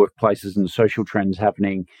workplaces and social trends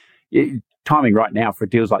happening. Timing right now for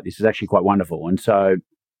deals like this is actually quite wonderful. And so,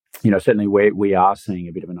 certainly we are seeing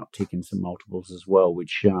a bit of an uptick in some multiples as well,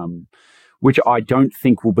 which I don't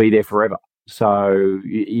think will be there forever. So,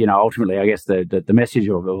 ultimately, I guess the message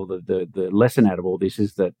or the lesson out of all this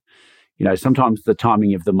is that, sometimes the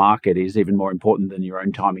timing of the market is even more important than your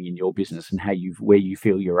own timing in your business and where you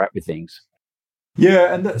feel you're at with things.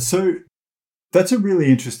 Yeah, and so that's a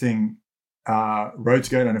really interesting road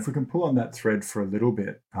to go down. If we can pull on that thread for a little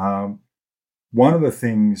bit, one of the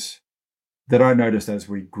things that I noticed as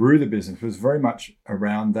we grew the business was very much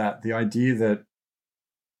around that, the idea that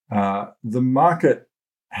the market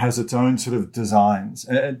has its own sort of designs.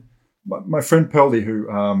 And my friend Peldy, who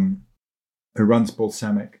runs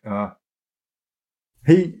Balsamic,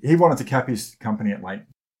 he wanted to cap his company at like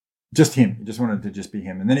just him. He just wanted to just be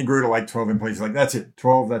him. And then he grew to like 12 employees. He's like, that's it,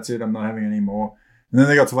 12, that's it. I'm not having any more. And then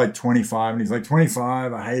they got to like 25, and he's like,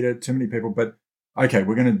 25, I hate it, too many people. But okay,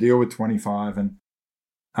 we're going to deal with 25. And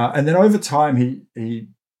then over time, he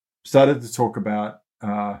started to talk about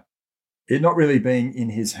it not really being in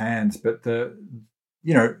his hands, but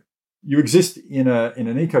you exist in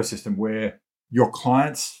an ecosystem where your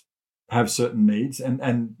clients have certain needs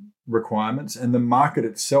and requirements, and the market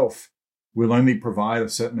itself we'll only provide a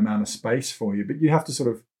certain amount of space for you, but you have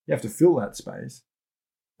to fill that space.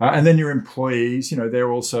 And then your employees,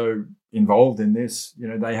 they're also involved in this.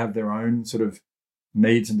 They have their own sort of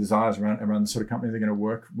needs and desires around the sort of company they're going to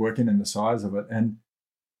work in and the size of it. And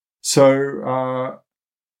so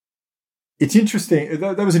it's interesting.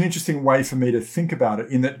 That was an interesting way for me to think about it,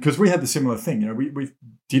 in that, because we had the similar thing. We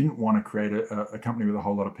didn't want to create a company with a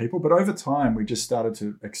whole lot of people, but over time we just started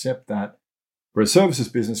to accept that we're a services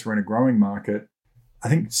business, we're in a growing market. I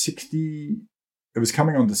think it was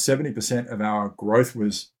coming on to 70% of our growth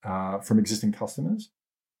was from existing customers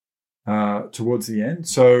towards the end.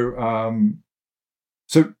 So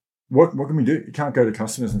what can we do? You can't go to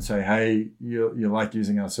customers and say, hey, you like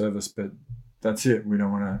using our service, but that's it. We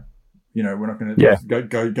don't want to, we're not going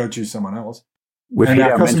to go choose someone else. We've hit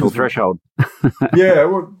our mental threshold. Yeah,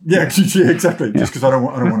 exactly. Just because I don't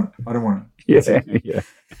want it. Yeah.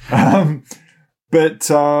 But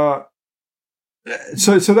so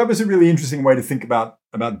that was a really interesting way to think about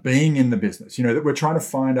being in the business. That we're trying to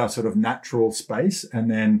find our sort of natural space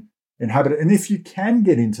and then inhabit it. And if you can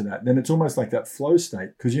get into that, then it's almost like that flow state,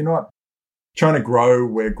 because you're not trying to grow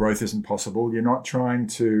where growth isn't possible. You're not trying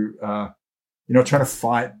to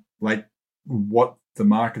fight like what the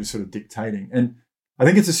market is sort of dictating. And I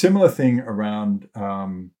think it's a similar thing around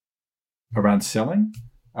selling,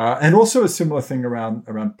 and also a similar thing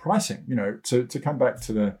around pricing. To come back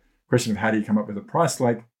to the question of how do you come up with a price,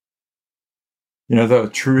 like, the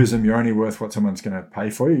truism, you're only worth what someone's going to pay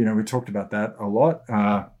for you. We talked about that a lot.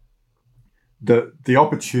 The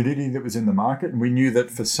opportunity that was in the market, and we knew that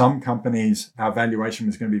for some companies, our valuation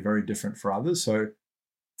was going to be very different for others. So,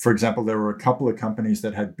 for example, there were a couple of companies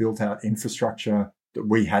that had built out infrastructure that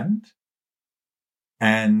we hadn't.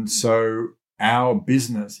 And so our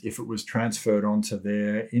business, if it was transferred onto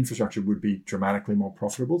their infrastructure, would be dramatically more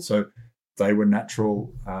profitable. So they were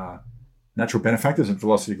natural benefactors, and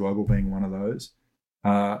Velocity Global being one of those.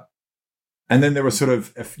 And then there were sort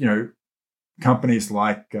of, companies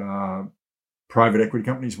like private equity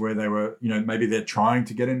companies where they were, maybe they're trying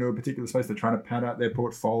to get into a particular space. They're trying to pad out their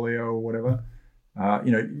portfolio or whatever.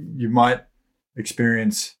 You might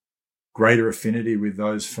experience greater affinity with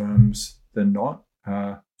those firms than not.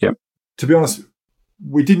 To be honest,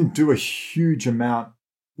 we didn't do a huge amount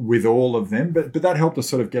with all of them, but that helped us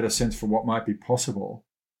sort of get a sense for what might be possible.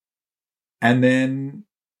 And then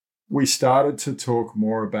we started to talk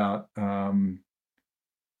more about,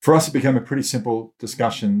 for us, it became a pretty simple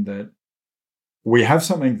discussion that we have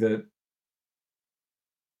something that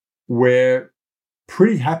we're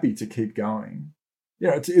pretty happy to keep going.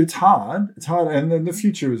 It's hard. It's hard. And then the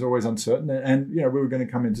future is always uncertain. And, we were going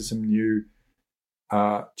to come into some new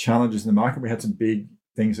challenges in the market. We had some big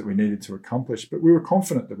things that we needed to accomplish, but we were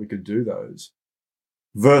confident that we could do those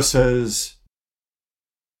versus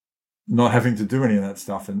not having to do any of that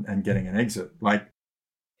stuff and getting an exit.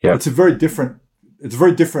 It's a very different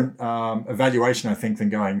evaluation, I think, than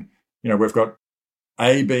going, we've got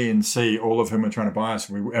A, B, and C, all of whom are trying to buy us,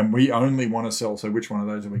 and we only want to sell. So which one of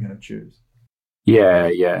those are we going to choose? Yeah.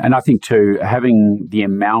 And I think too, having the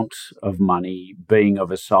amount of money being of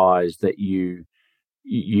a size that you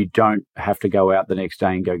don't have to go out the next day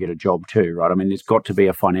and go get a job too, right? I mean, there's got to be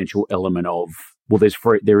a financial element of,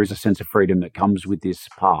 there is a sense of freedom that comes with this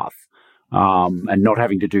path, and not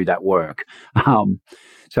having to do that work. But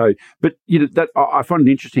that I find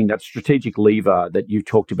it interesting, that strategic lever that you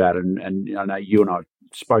talked about, and I know you and I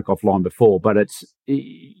spoke offline before, but it's,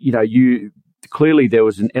 you clearly there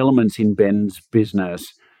was an element in Ben's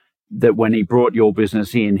business that when he brought your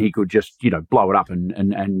business in, he could just, blow it up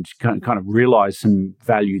and kind of realize some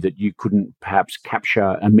value that you couldn't perhaps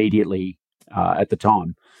capture immediately at the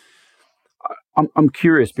time. I'm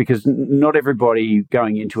curious, because not everybody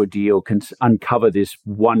going into a deal can uncover this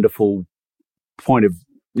wonderful point of,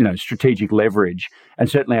 strategic leverage. And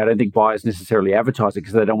certainly I don't think buyers necessarily advertise it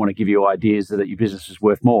because they don't want to give you ideas that your business is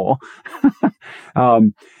worth more.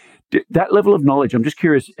 That level of knowledge, I'm just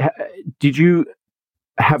curious, did you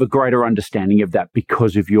have a greater understanding of that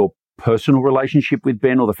because of your personal relationship with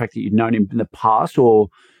Ben, or the fact that you'd known him in the past, or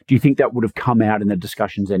do you think that would have come out in the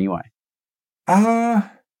discussions anyway? I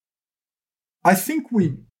think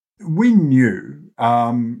we knew,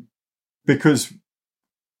 because,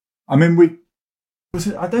 I mean,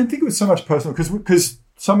 I don't think it was so much personal, because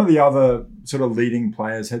some of the other sort of leading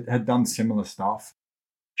players had done similar stuff.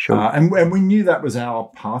 Sure. And we knew that was our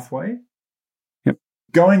pathway. Yep.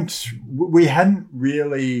 We hadn't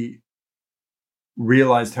really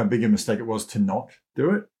realized how big a mistake it was to not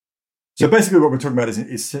do it. So basically what we're talking about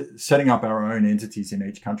is setting up our own entities in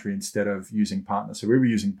each country instead of using partners. So we were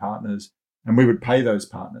using partners, and we would pay those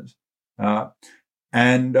partners.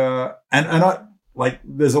 and I like.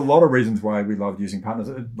 There's a lot of reasons why we loved using partners.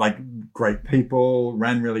 Like great people,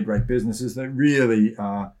 ran really great businesses that really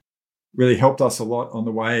really helped us a lot on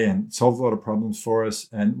the way and solved a lot of problems for us,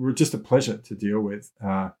 and were just a pleasure to deal with.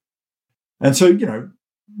 And so,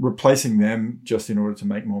 replacing them just in order to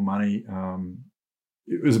make more money,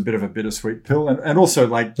 it was a bit of a bittersweet pill, and also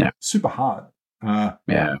super hard.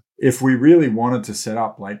 If we really wanted to set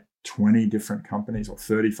up like 20 different companies or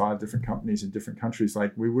 35 different companies in different countries,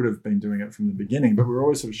 like we would have been doing it from the beginning, but we were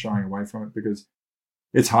always sort of shying away from it because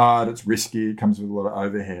it's hard, it's risky, it comes with a lot of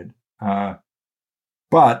overhead.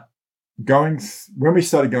 But when we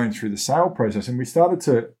started going through the sale process, and we started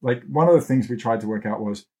to, like, one of the things we tried to work out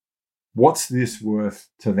was, what's this worth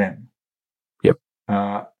to them? Yep.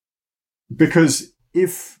 Because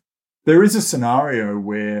if there is a scenario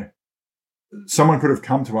where someone could have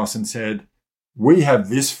come to us and said, we have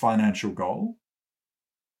this financial goal,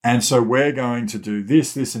 and so we're going to do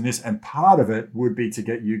this, this, and this, and part of it would be to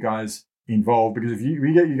get you guys involved, because if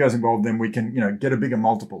we get you guys involved, then we can, get a bigger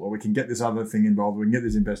multiple, or we can get this other thing involved, we can get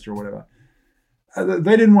this investor or whatever.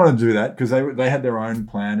 They didn't want to do that because they had their own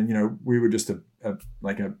plan, and we were just a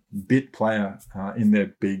bit player in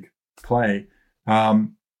their big play.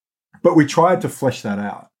 But we tried to flesh that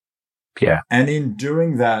out. Yeah. And in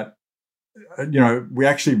doing that, we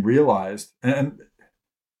actually realized, like,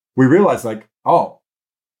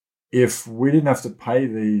 if we didn't have to pay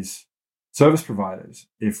these service providers,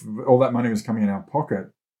 if all that money was coming in our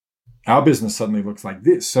pocket, our business suddenly looks like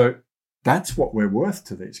this. So that's what we're worth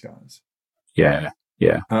to these guys. Yeah.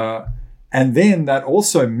 And then that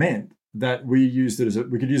also meant that we could use it as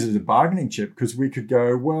a bargaining chip, because we could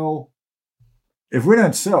go, well, if we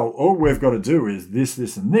don't sell, all we've got to do is this,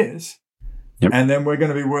 this, and this. Yep. And then we're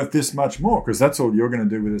going to be worth this much more, because that's all you're going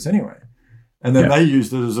to do with us anyway. And then they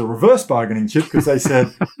used it as a reverse bargaining chip, because they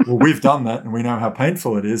said, well, we've done that and we know how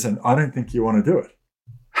painful it is, and I don't think you want to do it.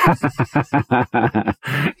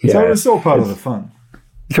 So it's all part of the fun.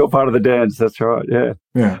 It's all part of the dance. That's right. Yeah.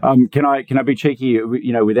 Yeah. Can I be cheeky?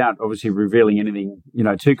 Without obviously revealing anything,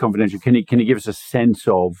 too confidential. Can you give us a sense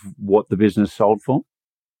of what the business sold for?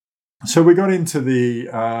 So we got into the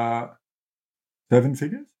 7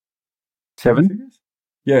 figures. 7 figures?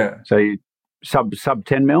 Yeah. So you sub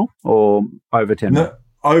 10 mil or over 10 mil? No,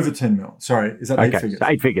 over 10 mil. Sorry, is that 8 figures? So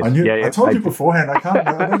 8 figures. I told you beforehand. I don't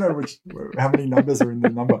know how many numbers are in the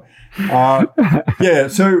number.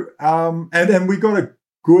 So and we got a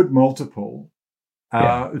good multiple.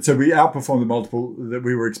 So we outperformed the multiple that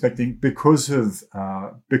we were expecting because of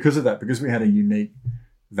that, because we had a unique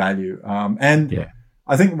value.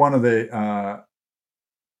 I think one of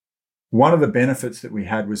the benefits that we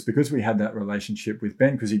had was because we had that relationship with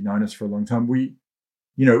Ben, because he'd known us for a long time. We'd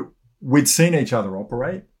seen each other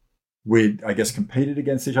operate. We'd, I guess, competed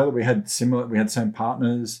against each other. We had same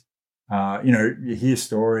partners. You hear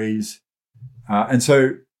stories, and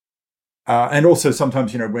also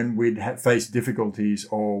sometimes, when we'd faced difficulties,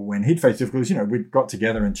 or when he'd faced difficulties, we'd got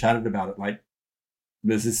together and chatted about it. Like,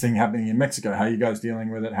 there's this thing happening in Mexico. How are you guys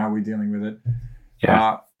dealing with it? How are we dealing with it?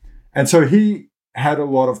 Yeah. And so he had a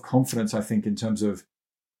lot of confidence, I think, in terms of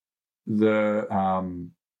the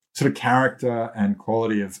sort of character and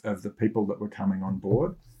quality of the people that were coming on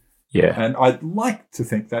board. Yeah. And I'd like to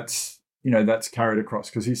think that's carried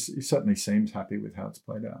across, because he certainly seems happy with how it's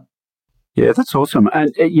played out. Yeah, that's awesome.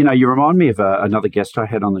 And, you remind me of another guest I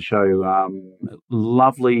had on the show,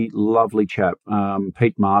 lovely, lovely chap,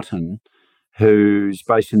 Pete Martin, who's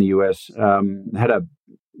based in the US,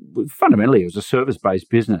 fundamentally, it was a service-based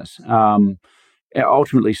business,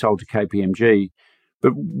 ultimately sold to KPMG.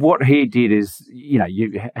 But what he did is,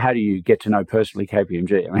 how do you get to know personally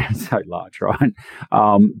KPMG? I mean, it's so large, right?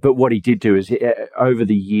 But what he did do is, over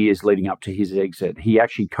the years leading up to his exit, he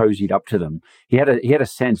actually cozied up to them. He had a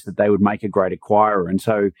sense that they would make a great acquirer, and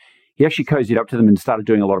so he actually cozied up to them and started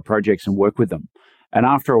doing a lot of projects and work with them. And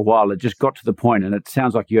after a while, it just got to the point, and it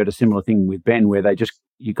sounds like you had a similar thing with Ben, where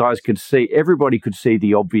everybody could see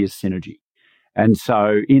the obvious synergy. And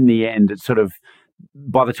so in the end, it's sort of,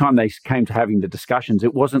 by the time they came to having the discussions,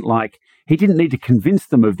 it wasn't like he didn't need to convince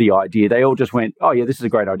them of the idea. They all just went, oh, yeah, this is a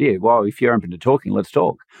great idea. Well, if you're open to talking, let's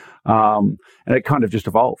talk. And it kind of just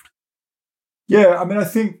evolved. Yeah, I mean, I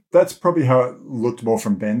think that's probably how it looked more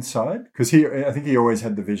from Ben's side, because I think he always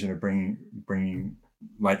had the vision of bringing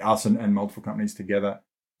like us and multiple companies together.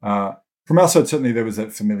 From our side, certainly there was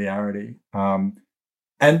that familiarity. And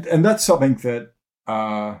that's something that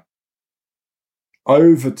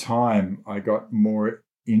over time I got more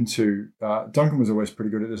into. Duncan was always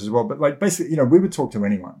pretty good at this as well. But like basically, we would talk to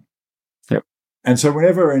anyone. Yep. And so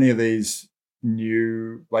whenever any of these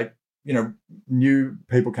new, like new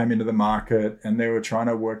people came into the market and they were trying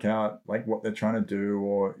to work out like what they're trying to do,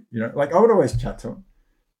 or, like I would always chat to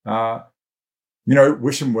them,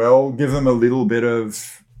 wish them well, give them a little bit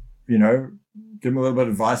of, give them a little bit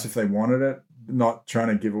of advice if they wanted it, not trying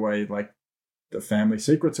to give away like the family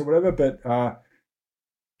secrets or whatever. But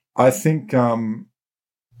I think, one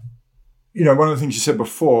of the things you said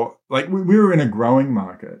before, like we were in a growing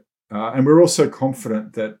market, and we were also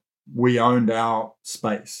confident that we owned our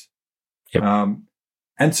space. Yep.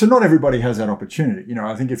 And so not everybody has that opportunity.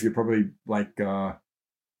 I think if you're probably like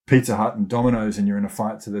Pizza Hut and Domino's and you're in a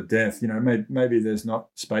fight to the death, maybe there's not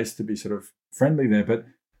space to be sort of friendly there. But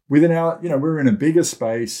within our, we were in a bigger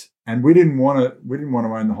space and we didn't want to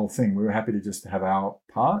own the whole thing. We were happy to just have our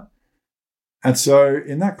part. And so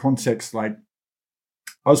in that context, like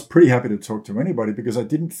I was pretty happy to talk to anybody because I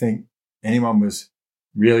didn't think anyone was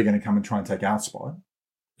really going to come and try and take our spot.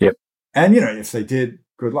 Yep. And, if they did,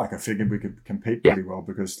 good luck. I figured we could compete pretty well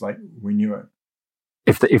because like we knew it.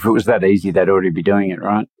 If it was that easy, they'd already be doing it,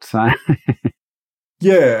 right? So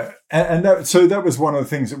yeah, and that was one of the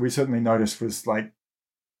things that we certainly noticed was like,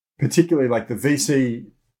 particularly like the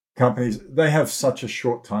VC companies, they have such a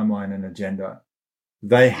short timeline and agenda.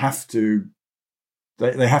 They have to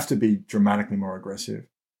be dramatically more aggressive.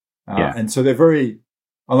 And so they're very,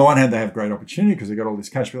 on the one hand, they have great opportunity because they got all this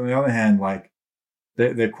cash, but on the other hand, like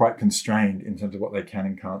they're quite constrained in terms of what they can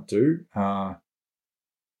and can't do.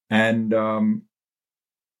 And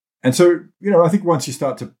so, I think once you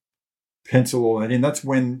start to pencil all that in, that's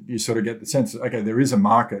when you sort of get the sense that, okay, there is a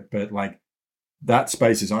market, but like that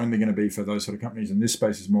space is only going to be for those sort of companies and this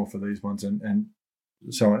space is more for these ones and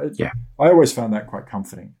so on. I always found that quite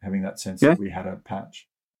comforting, having that sense that we had a patch.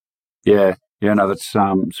 Yeah. Yeah, no, that's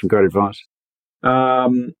some great advice.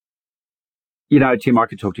 Tim, I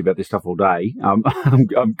could talk to you about this stuff all day. I'm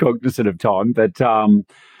cognizant of time, but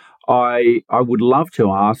I would love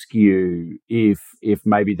to ask you if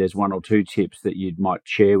maybe there's one or two tips that you might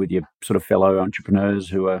share with your sort of fellow entrepreneurs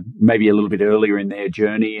who are maybe a little bit earlier in their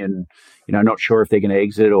journey and, not sure if they're going to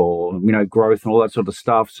exit or, growth and all that sort of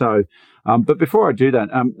stuff. So, but before I do that,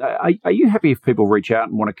 are you happy if people reach out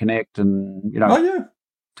and want to connect and,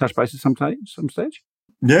 touch base at some stage?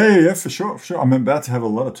 Yeah, for sure. I'm about to have a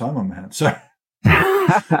lot of time on my hands, so.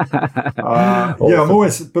 Awesome.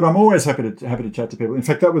 I'm always happy to chat to people. In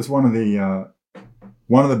fact, that was one of the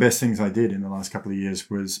best things I did in the last couple of years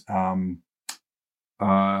was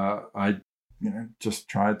I just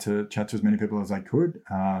tried to chat to as many people as I could.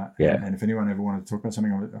 And if anyone ever wanted to talk about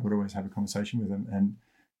something, I would always have a conversation with them, and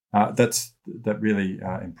that really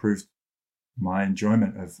improved my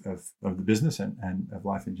enjoyment of the business and of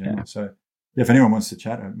life in general. So if anyone wants to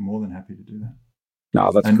chat, I'm more than happy to do that.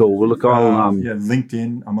 No, that's cool. Well, look, I'll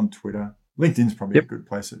LinkedIn. I'm on Twitter. LinkedIn's probably a good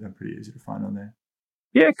place. They're pretty easy to find on there.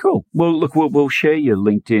 Yeah, cool. Well, look, we'll share your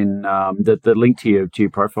LinkedIn, the link to your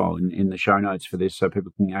profile in the show notes for this, so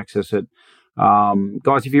people can access it.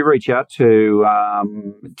 Guys, if you reach out to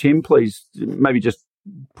Tim, please maybe just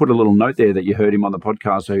put a little note there that you heard him on the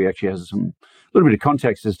podcast, so he actually has a little bit of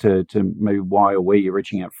context as to maybe why or where you're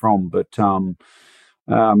reaching out from. But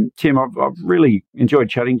Tim, I've really enjoyed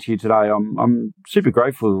chatting to you today. I'm super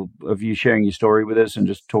grateful of you sharing your story with us and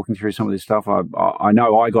just talking through some of this stuff. I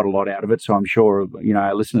know I got a lot out of it, so I'm sure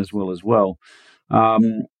our listeners will as well.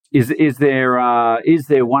 Is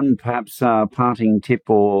there one perhaps parting tip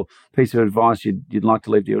or piece of advice you'd like to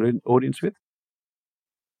leave the audience with?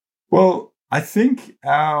 Well, I think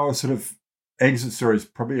our sort of exit story is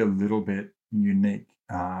probably a little bit unique.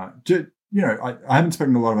 I haven't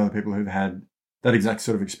spoken to a lot of other people who've had that exact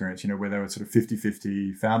sort of experience, where they were sort of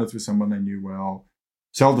 50-50, founded with someone they knew well,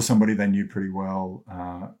 sold to somebody they knew pretty well,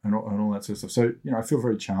 and all that sort of stuff. So, I feel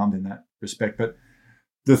very charmed in that respect. But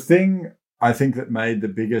the thing I think that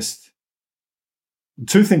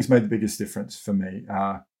two things made the biggest difference for me.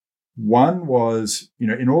 One was,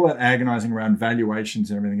 in all that agonizing around valuations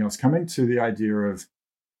and everything else, coming to the idea of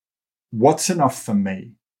what's enough for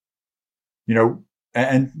me,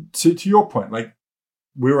 and to your point, like,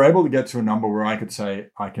 we were able to get to a number where I could say,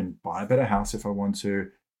 I can buy a better house if I want to.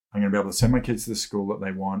 I'm going to be able to send my kids to the school that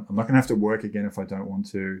they want. I'm not going to have to work again if I don't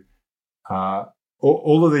want to.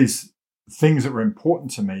 All of these things that were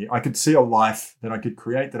important to me, I could see a life that I could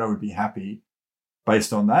create that I would be happy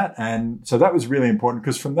based on that. And so that was really important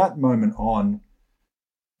because from that moment on,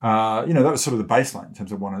 that was sort of the baseline in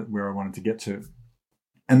terms of where I wanted to get to.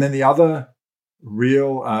 And then the other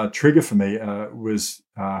real trigger for me was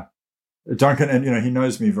Duncan, and he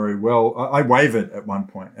knows me very well. I wavered at one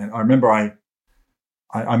point, and I remember I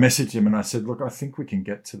messaged him and I said, "Look, I think we can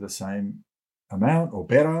get to the same amount or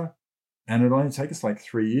better, and it'll only take us like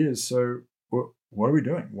 3 years. So what are we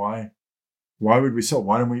doing? Why would we sell?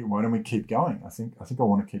 Why don't we keep going? I think I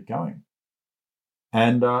want to keep going.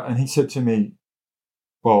 And he said to me,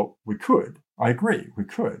 well, we could. I agree, we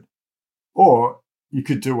could. Or you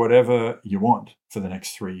could do whatever you want for the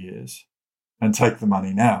next 3 years and take the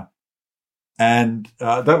money now. And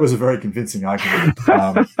that was a very convincing argument.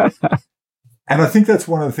 And I think that's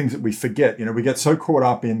one of the things that we forget. You know, we get so caught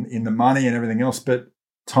up in the money and everything else, but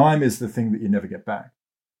time is the thing that you never get back.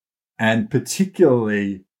 And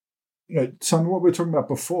particularly, you know, some of what we were talking about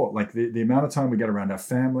before, like the amount of time we get around our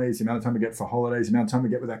families, the amount of time we get for holidays, the amount of time we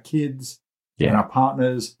get with our kids and our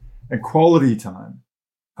partners, and quality time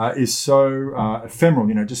is so ephemeral,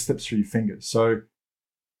 you know, just slips through your fingers. So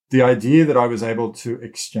the idea that I was able to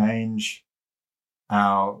exchange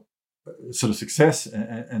our sort of success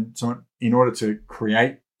and so on in order to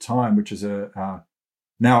create time, which is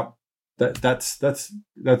now that's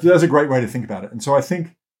a great way to think about it. And so I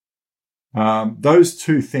think those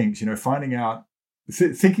two things, you know, finding out,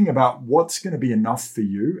 thinking about what's going to be enough for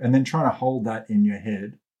you, and then trying to hold that in your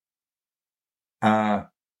head, and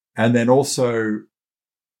then also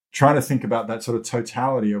trying to think about that sort of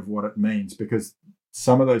totality of what it means, because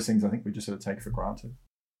some of those things I think we just sort of take for granted.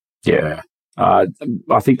 Yeah. I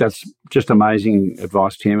think that's just amazing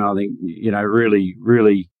advice, Tim. I think, you know, really,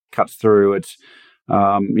 really cuts through. It's,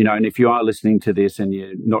 you know, and if you are listening to this and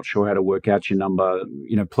you're not sure how to work out your number,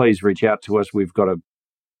 you know, please reach out to us. We've got a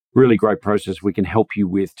really great process we can help you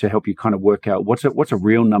with to help you kind of work out what's a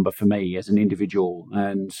real number for me as an individual.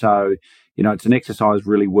 And so, you know, it's an exercise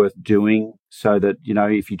really worth doing, so that, you know,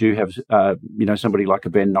 if you do have, you know, somebody like a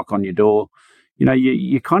Ben knock on your door, you know,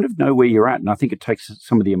 you kind of know where you're at. And I think it takes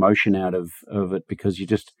some of the emotion out of it, because you're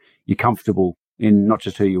comfortable in not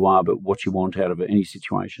just who you are, but what you want out of any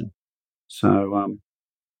situation. So,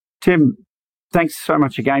 Tim, thanks so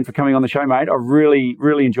much again for coming on the show, mate. I really,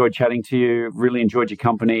 really enjoyed chatting to you, really enjoyed your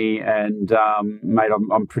company. And, mate,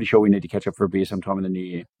 I'm pretty sure we need to catch up for a beer sometime in the new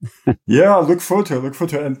year. Yeah, I look forward to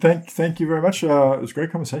it. And thank you very much. It was a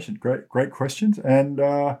great conversation. Great questions. And,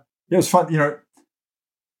 yeah, it was fun. You know,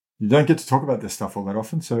 you don't get to talk about this stuff all that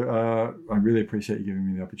often. So I really appreciate you giving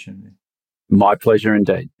me the opportunity. My pleasure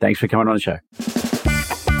indeed. Thanks for coming on the show.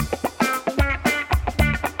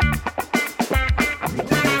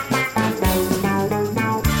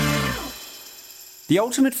 The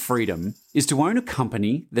ultimate freedom is to own a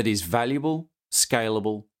company that is valuable,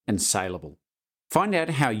 scalable, and saleable. Find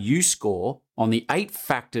out how you score on the 8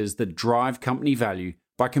 factors that drive company value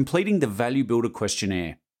by completing the Value Builder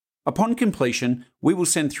questionnaire. Upon completion, we will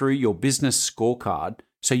send through your business scorecard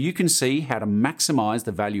so you can see how to maximize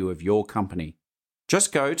the value of your company.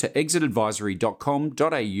 Just go to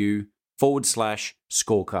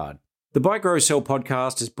exitadvisory.com.au/scorecard. The Buy, Grow, Sell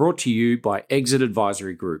podcast is brought to you by Exit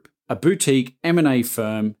Advisory Group, a boutique M&A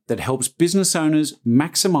firm that helps business owners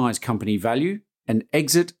maximize company value and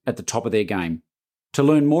exit at the top of their game. To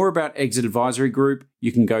learn more about Exit Advisory Group,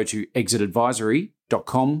 you can go to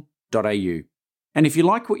exitadvisory.com.au. And if you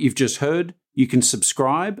like what you've just heard, you can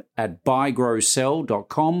subscribe at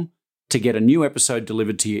buygrowsell.com to get a new episode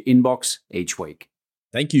delivered to your inbox each week.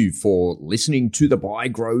 Thank you for listening to the Buy,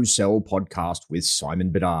 Grow, Sell podcast with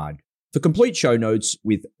Simon Bedard. For complete show notes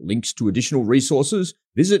with links to additional resources,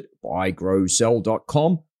 visit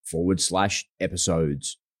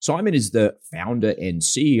buygrowsell.com/episodes. Simon is the founder and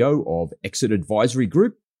CEO of Exit Advisory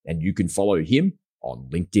Group, and you can follow him on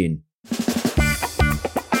LinkedIn.